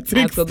acrobatics.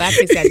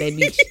 Acrobatics at the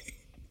beach.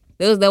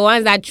 Those the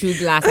ones that chew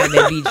glass at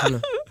the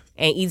beach,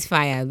 and eat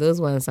fire.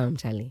 Those ones,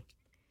 Charlie.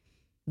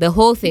 The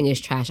whole thing is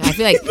trash. I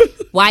feel like,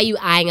 why are you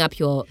eyeing up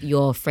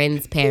your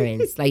friend's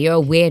parents? Like,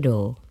 you're a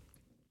weirdo.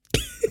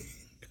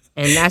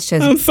 And that's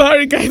just... I'm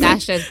sorry, guys.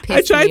 That's just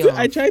pissed me off.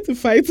 I tried to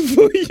fight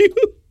for you.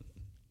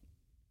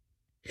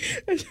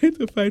 I tried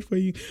to fight for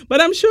you. But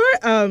I'm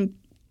sure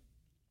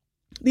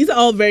these are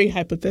all very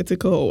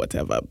hypothetical or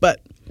whatever.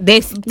 But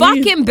they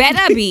fucking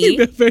better be.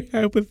 They're very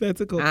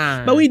hypothetical.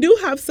 But we do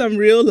have some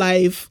real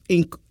life,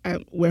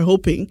 we're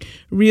hoping,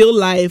 real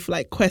life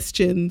like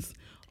questions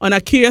on our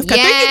Curious Cat.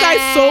 Thank you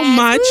guys so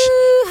much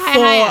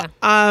for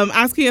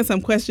asking us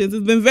some questions.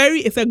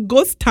 It's a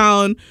ghost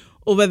town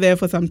over there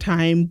for some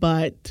time,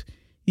 but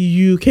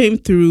you came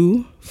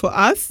through for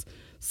us.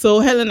 So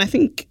Helen, I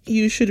think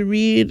you should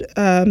read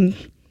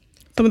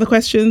some of the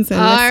questions and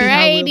let's see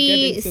how we'll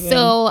get into them.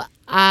 So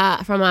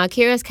from our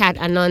Curious Cat,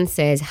 Anon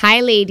says,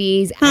 "Hi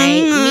ladies,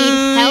 I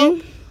need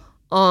help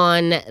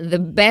on the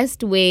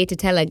best way to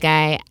tell a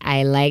guy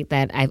I like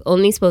that I've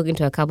only spoken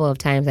to a couple of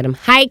times that I'm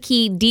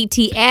high-key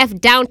DTF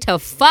down to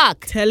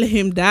fuck. Tell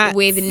him that.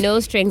 With no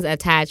strings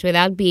attached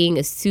without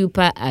being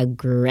super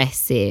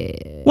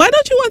aggressive. Why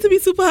don't you want to be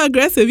super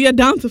aggressive? You're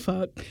down to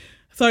fuck.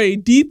 Sorry,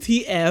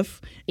 DTF.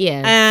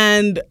 Yeah.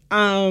 And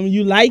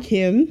you like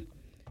him.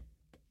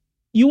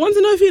 You want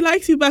to know if he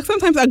likes you back.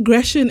 Sometimes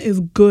aggression is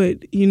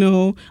good, you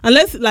know.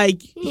 Unless,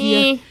 like...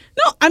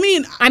 No, I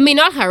mean,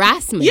 not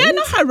harassment. Yeah,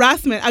 not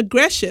harassment.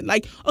 Aggression.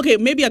 Like, okay,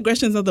 maybe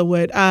aggression is not the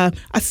word.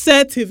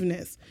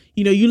 Assertiveness.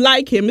 You know, you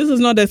like him. This is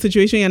not a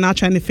situation you're not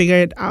trying to figure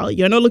it out.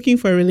 You're not looking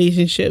for a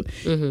relationship.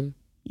 Mm-hmm.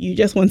 You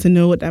just want to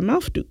know what that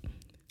mouth do.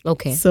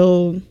 Okay.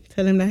 So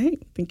tell him that, hey,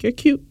 I think you're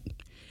cute.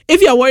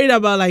 If you're worried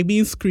about, like,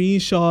 being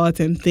screenshot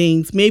and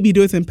things, maybe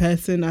do it in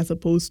person as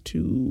opposed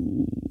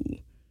to...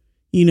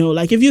 You know,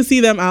 like if you see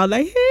them out,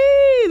 like,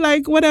 hey,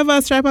 like whatever,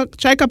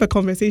 strike up a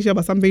conversation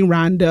about something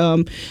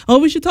random. Oh,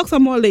 we should talk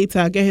some more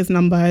later. Get his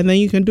number, and then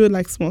you can do it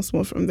like small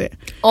from there.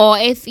 Or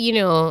if, you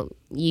know,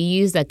 you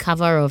use the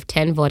cover of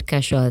 10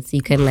 vodka shots,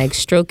 you can like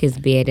stroke his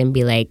beard and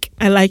be like,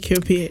 I like your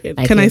beard.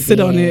 Can I sit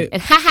on it?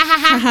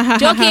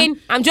 Joking.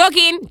 I'm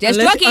joking.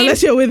 Joking.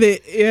 Unless you're with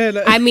it. Yeah.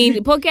 No. I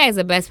mean, Pokia is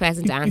the best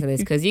person to answer this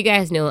because you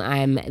guys know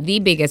I'm the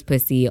biggest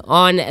pussy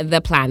on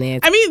the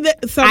planet. I mean,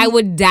 I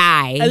would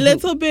die. A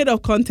little bit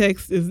of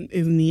context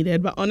is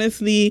needed, but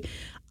honestly,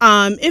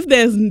 if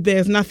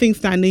there's nothing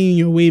standing in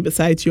your way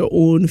besides your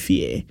own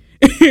fear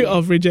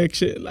of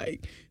rejection,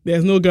 like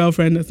there's no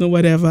girlfriend, there's no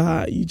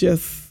whatever, you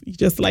just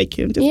like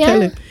him, just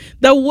tell him.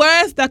 The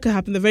worst that could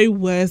happen, the very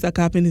worst that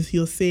could happen is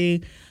he'll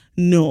say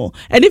no.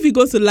 And if he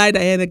goes to lie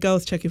that the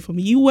girl's checking for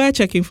me, you were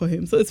checking for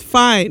him, so it's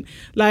fine.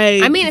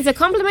 Like, I mean, it's a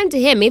compliment to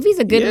him. If he's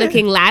a good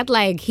looking lad,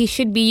 like he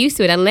should be used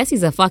to it. Unless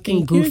he's a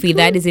fucking goofy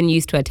that isn't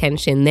used to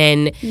attention,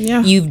 then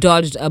you've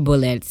dodged a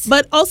bullet.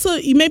 But also,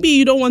 maybe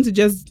you don't want to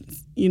just,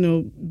 you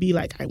know, be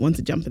like, I want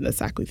to jump in the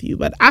sack with you,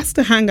 but ask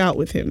to hang out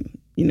with him.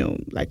 You know,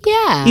 like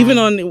even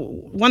on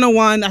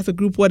one-on-one as a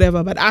group,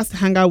 whatever, but ask to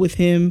hang out with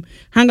him,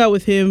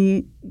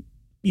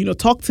 you know,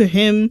 talk to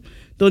him.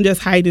 Don't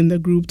just hide in the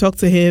group. Talk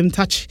to him,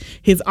 touch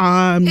his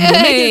arm.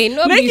 Hey,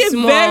 make it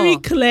very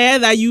clear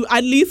that you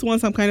at least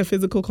want some kind of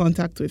physical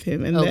contact with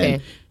him. And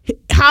then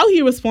how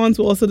he responds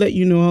will also let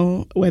you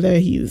know whether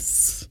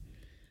he's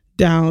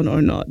down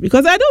or not.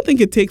 Because I don't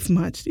think it takes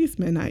much. These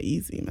men are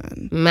easy,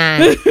 man.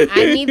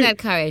 I need that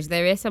courage.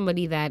 There is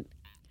somebody that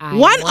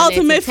one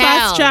ultimate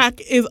fast track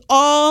is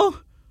all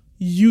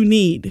you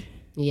need.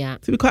 Yeah.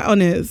 To be quite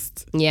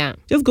honest. Yeah.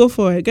 Just go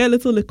for it. Get a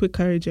little liquid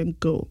courage and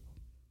go.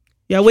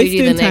 You're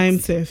wasting time,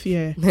 Tiff.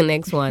 Yeah. The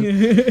next one.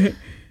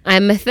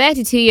 I'm a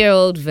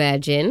 32-year-old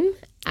virgin.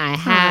 I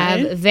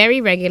have very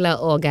regular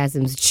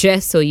orgasms,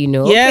 just so you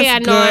know. Yes,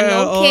 okay,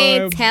 Anon.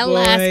 Okay, tell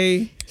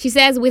us. She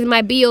says, with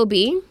my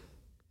B.O.B.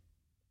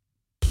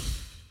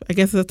 I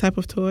guess it's a type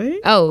of toy.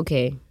 Oh,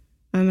 okay.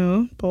 I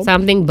know. Bob.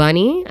 Something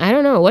bunny? I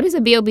don't know. What is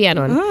a B.O.B.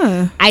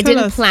 Anon? I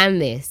didn't plan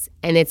this,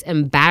 and it's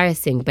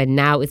embarrassing, but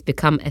now it's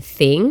become a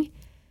thing.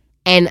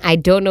 And I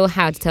don't know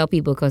how to tell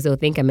people because they'll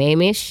think I'm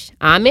Amish,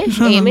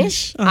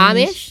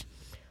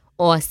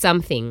 or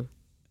something.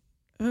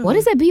 What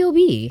is a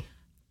B.O.B.?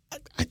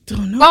 I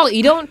don't know. Oh,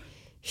 you don't...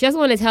 She doesn't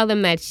want to tell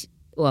them that...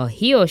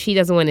 he or she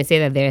doesn't want to say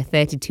that they're a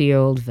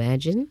 32-year-old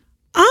virgin?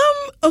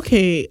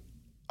 Okay.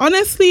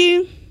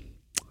 Honestly...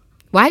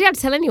 Why do you have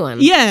to tell anyone?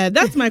 Yeah,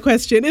 that's my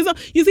question.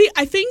 You see,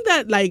 I think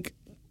that, like,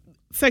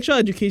 sexual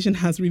education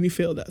has really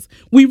failed us.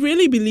 We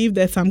really believe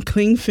there's some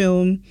cling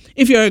film.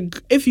 If you're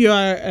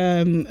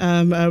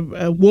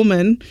a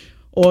woman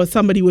or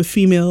somebody with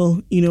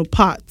female, you know,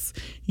 parts,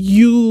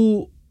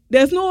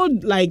 there's no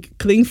like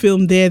cling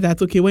film there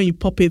that's okay when you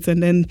pop it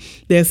and then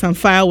there's some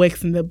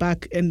fireworks in the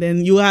back and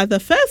then you are the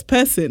first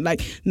person.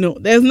 Like, no,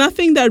 there's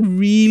nothing that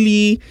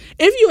really.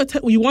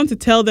 If you want to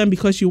tell them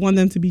because you want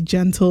them to be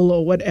gentle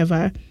or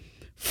whatever,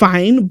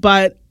 fine.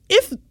 But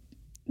if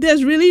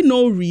there's really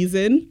no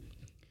reason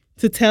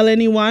to tell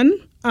anyone,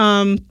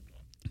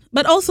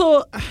 but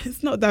also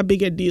it's not that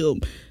big a deal.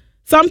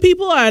 Some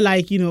people are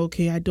like, you know,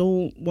 okay, I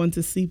don't want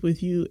to sleep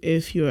with you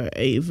if you're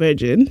a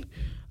virgin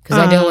because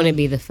I don't want to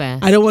be the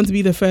first. I don't want to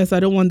be the first. I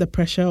don't want the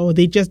pressure, or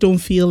they just don't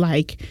feel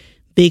like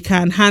they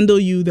can handle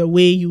you the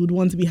way you would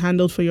want to be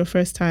handled for your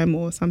first time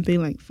or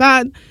something like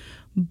that.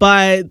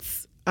 But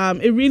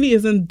it really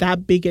isn't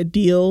that big a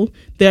deal.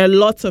 There are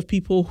lots of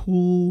people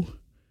who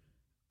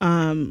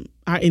are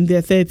in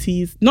their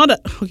 30s.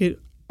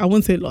 I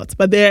won't say lots,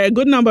 but there are a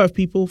good number of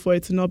people for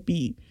it to not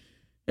be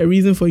a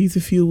reason for you to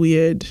feel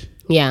weird.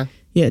 Yeah.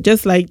 Yeah,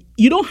 just like,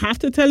 you don't have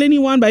to tell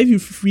anyone, but if you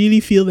really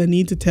feel the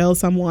need to tell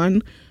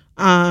someone,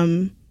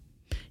 she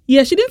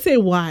didn't say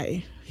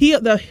why.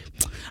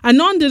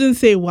 Anon didn't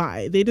say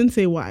why. They didn't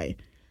say why.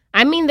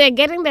 I mean, they're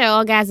getting their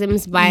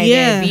orgasms by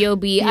their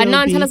B.O.B.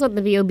 Anon, tell us what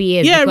the B.O.B.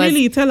 is. Yeah,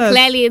 really, tell us.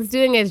 Clearly, it's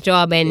doing its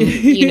job, and,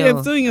 you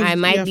know, I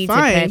might need to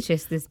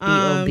purchase this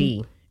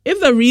B.O.B. If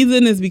the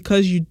reason is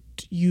because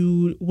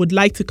you would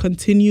like to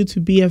continue to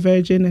be a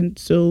virgin, and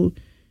so,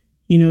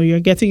 you're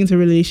getting into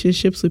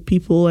relationships with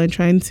people and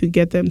trying to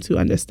get them to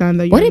understand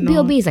that you're What if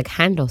B.O.B. is like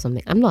hand or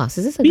something? I'm lost.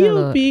 Is this a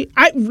girl? B.O.B.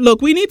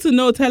 Look, we need to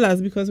know. Tell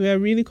us, because we are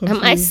really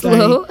confused. Am I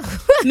slow?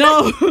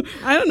 No,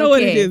 I don't know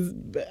what it is.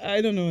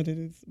 I don't know what it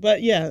is.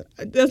 But yeah,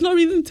 there's no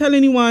reason to tell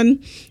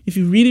anyone. If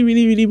you really,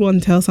 really, really want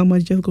to tell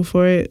someone, just go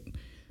for it.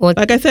 Well,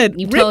 like I said,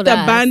 rip the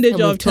bandage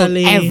off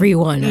telling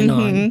everyone.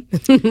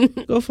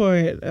 Mm-hmm. Go for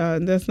it.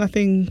 There's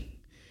nothing.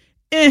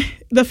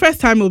 The first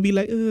time will be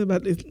like,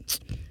 but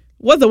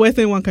what's the worst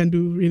thing one can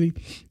do, really?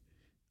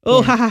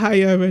 Oh,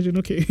 you're a virgin.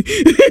 Okay.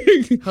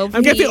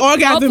 I'm getting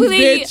orgasms,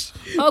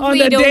 bitch.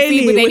 Hopefully, you don't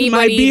sleep with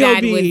anybody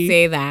that would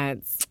say that.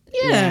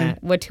 Yeah,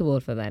 we're too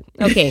old for that.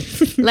 Okay,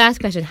 last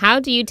question.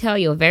 How do you tell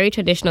your very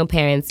traditional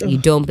parents you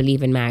don't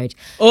believe in marriage?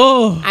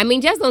 Oh, I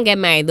mean, just don't get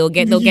married. They'll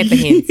get the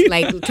hints.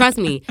 Like, trust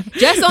me,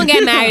 just don't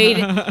get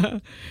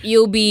married.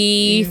 You'll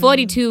be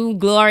 42,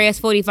 glorious,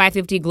 45,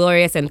 50,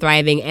 glorious and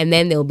thriving, and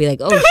then they'll be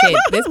like, oh shit,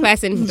 this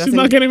person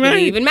doesn't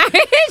believe in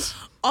marriage.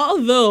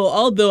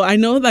 Although I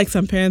know like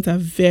some parents are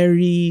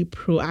very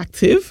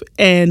proactive,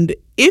 and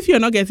if you're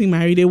not getting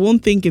married, they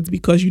won't think it's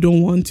because you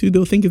don't want to.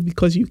 They'll think it's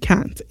because you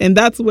can't. And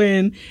that's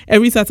when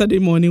every Saturday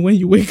morning when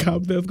you wake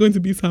up, there's going to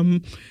be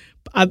some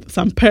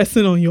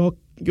person on your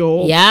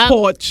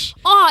porch.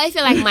 Or if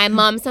you're like my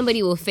mom,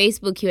 somebody will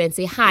Facebook you and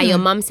say, hi, your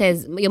mom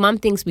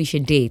thinks we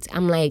should date.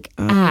 I'm like,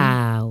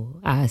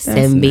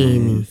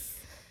 Sembini. Nice.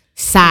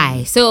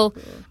 Sigh. So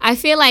I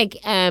feel like,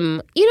 you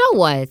know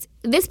what?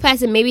 This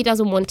person maybe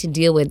doesn't want to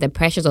deal with the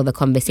pressures of the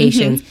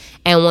conversations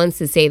and wants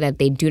to say that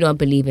they do not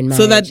believe in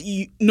marriage. So that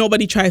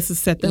nobody tries to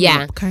set them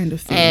up kind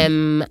of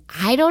thing.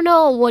 I don't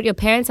know what your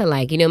parents are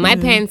like. My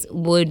parents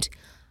would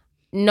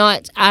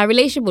not, our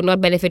relationship would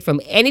not benefit from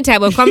any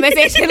type of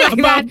conversation like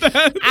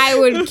that. I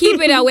would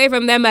keep it away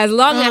from them as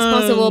long as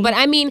possible. But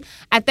I mean,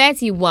 at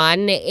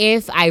 31,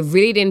 if I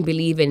really didn't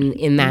believe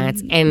in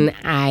that and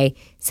I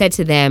said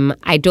to them,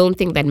 I don't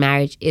think that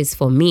marriage is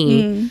for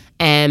me.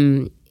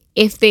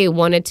 If they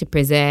wanted to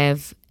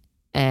preserve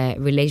a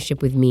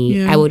relationship with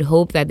me, I would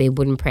hope that they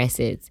wouldn't press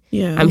it.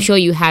 Yeah. I'm sure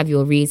you have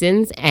your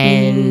reasons,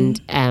 and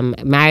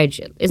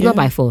marriage is not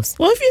by force.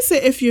 Well,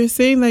 if you're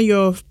saying that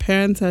your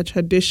parents are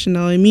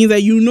traditional, it means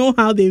that you know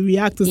how they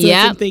react to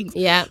certain things.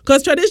 Yeah.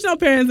 Because traditional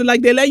parents,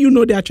 like, they let you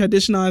know they're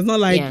traditional. It's not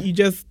like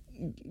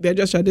they're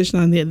just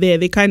traditional and they're there.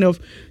 They kind of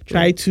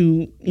try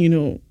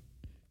to,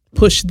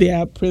 push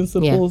their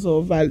principles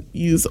or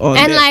values on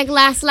and like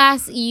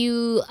last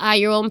you are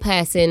your own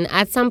person.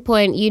 At some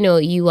point,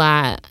 you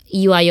are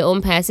your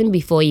own person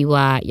before you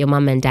are your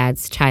mom and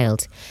dad's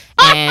child.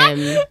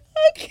 Okay.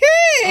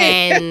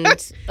 And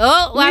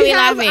why are we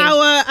laughing?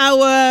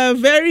 Our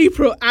very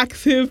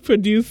proactive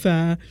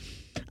producer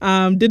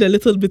did a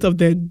little bit of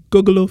the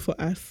Google for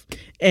us,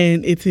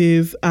 and it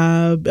is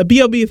a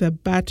B.O.B. is a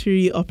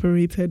battery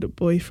operated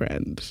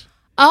boyfriend.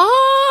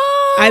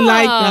 Oh, I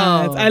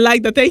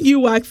like that. Thank you,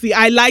 Waxy.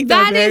 I like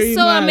that very is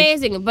so much.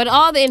 Amazing. But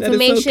all the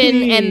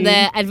information and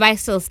the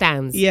advice still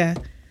stands. Yeah.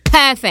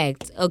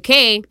 Perfect.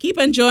 Okay. Keep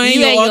enjoying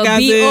your orgasms.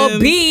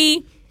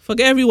 B.O.B.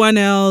 Forget everyone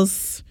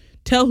else.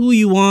 Tell who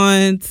you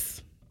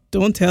want.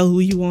 Don't tell who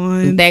you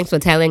want. Thanks for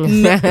telling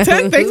us.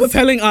 Thanks for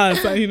telling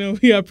us.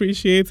 We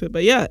appreciate it.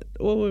 But yeah,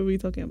 what were we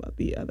talking about?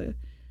 The other...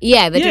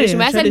 Yeah, the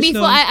traditional. I said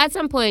before, at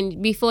some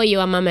point, before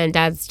you are mom and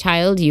dad's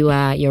child, you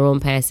are your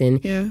own person.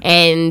 Yeah.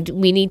 And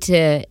we need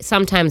to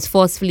sometimes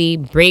forcefully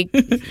break.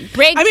 I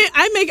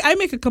mean, I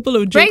make a couple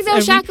of jokes. Break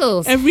those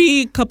shackles.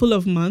 Every couple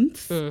of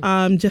months,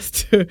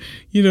 just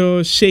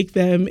to, shake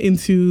them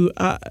into...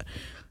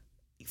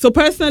 So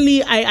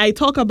personally, I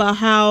talk about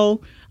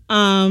how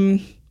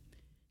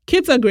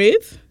kids are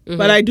great,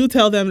 but I do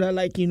tell them that,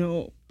 like,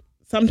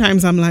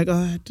 sometimes I'm like,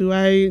 do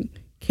I...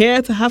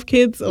 care to have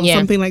kids or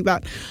something like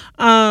that.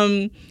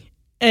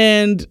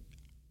 And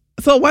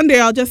so one day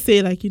I'll just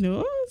say, like,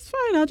 it's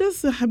fine, I'll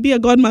just be a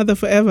godmother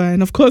forever.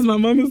 And of course my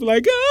mom is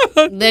like,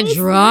 the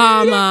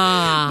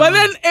drama. But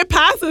then it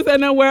passes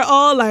and then we're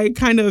all like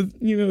kind of,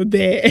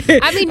 there.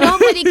 I mean,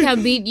 nobody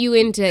can beat you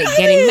into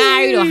getting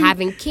married or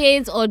having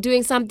kids or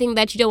doing something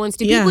that you don't want to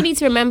do. People need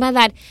to remember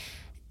that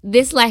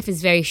this life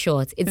is very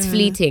short. It's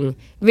fleeting.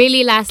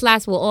 Really, last,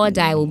 we'll all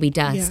die, we'll be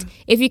dust. Yeah.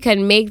 If you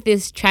can make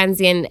this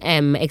transient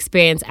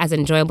experience as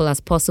enjoyable as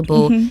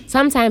possible,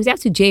 sometimes you have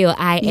to J your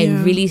eye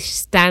and really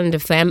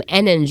stand firm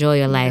and enjoy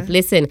your life.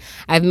 Listen,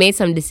 I've made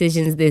some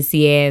decisions this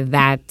year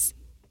that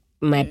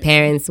my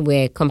parents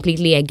were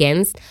completely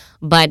against,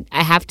 but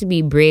I have to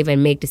be brave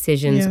and make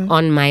decisions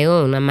on my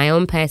own. I'm my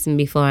own person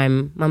before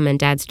I'm mom and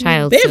dad's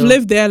child. They've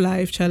lived their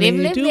life, Charlie.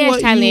 Do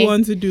what you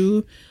want to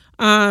do.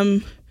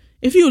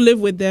 If you live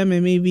with them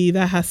and maybe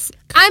that has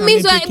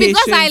because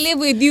I live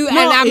with you and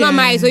I'm not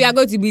married, so you're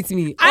going to beat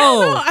me.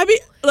 I mean,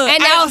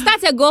 look, I'll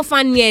start a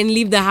GoFundMe and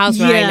leave the house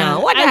right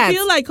now. I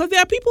feel like, because there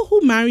are people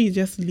who marry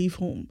just leave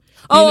home.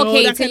 To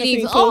leave.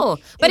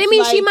 But I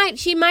mean,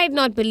 she might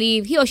not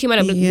believe, he or she might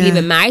not believe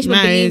in marriage,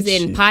 but believes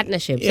in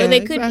partnership. So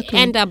they could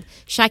end up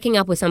shacking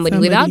up with somebody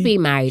without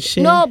being married.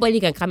 Sure. Nobody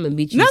can come and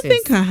beat you.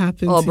 Nothing can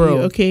happen to you.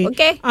 Okay.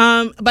 Okay.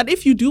 But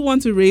if you do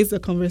want to raise the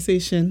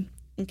conversation,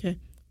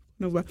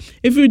 No, but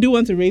if you do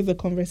want to raise a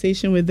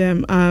conversation with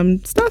them,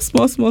 start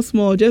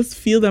small. Just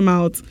feel them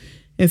out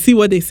and see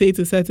what they say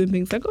to certain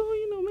things. Like,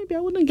 maybe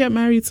I wouldn't get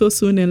married so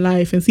soon in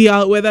life, and see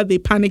whether they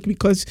panic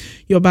because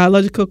your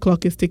biological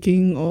clock is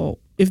ticking, or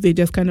if they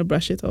just kind of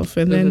brush it off.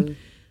 And then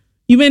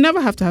you may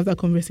never have to have that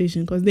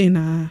conversation because they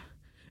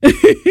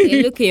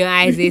They look in your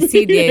eyes, they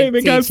see the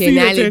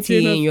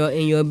intentionality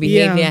in your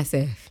behavior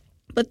self.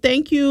 But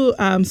thank you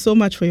so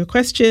much for your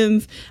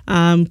questions.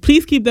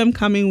 Please keep them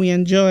coming. We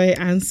enjoy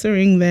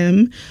answering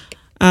them.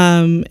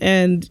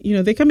 And,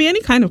 they can be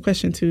any kind of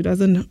question too. It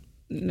doesn't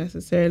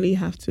necessarily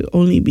have to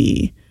only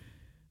be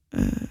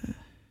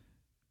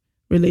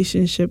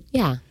relationship.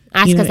 Yeah.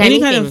 Ask us anything. Any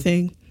kind of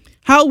thing.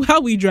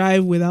 How we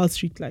drive without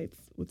streetlights.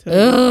 We'll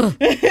tell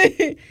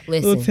you.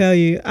 We'll tell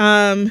you.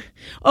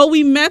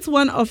 We met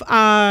one of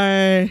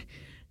our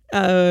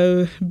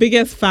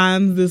biggest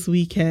fans this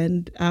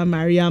weekend,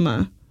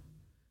 Mariama.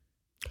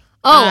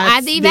 At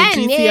the event.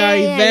 The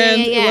GTR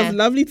event. It was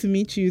lovely to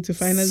meet you, to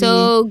finally.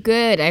 So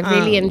good. I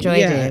really enjoyed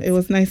it. It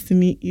was nice to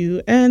meet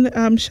you. And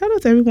shout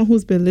out to everyone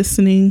who's been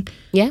listening.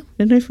 Yeah. I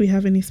don't know if we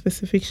have any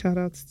specific shout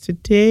outs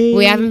today.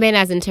 We haven't been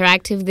as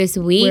interactive this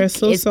week. We're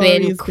so sorry.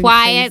 It's been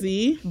quiet.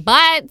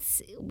 But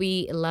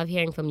we love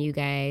hearing from you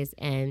guys,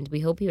 and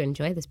we hope you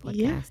enjoy this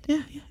podcast.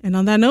 Yeah. And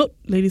on that note,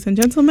 ladies and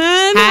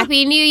gentlemen,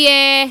 Happy New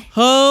Year.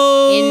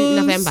 Host. In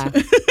November.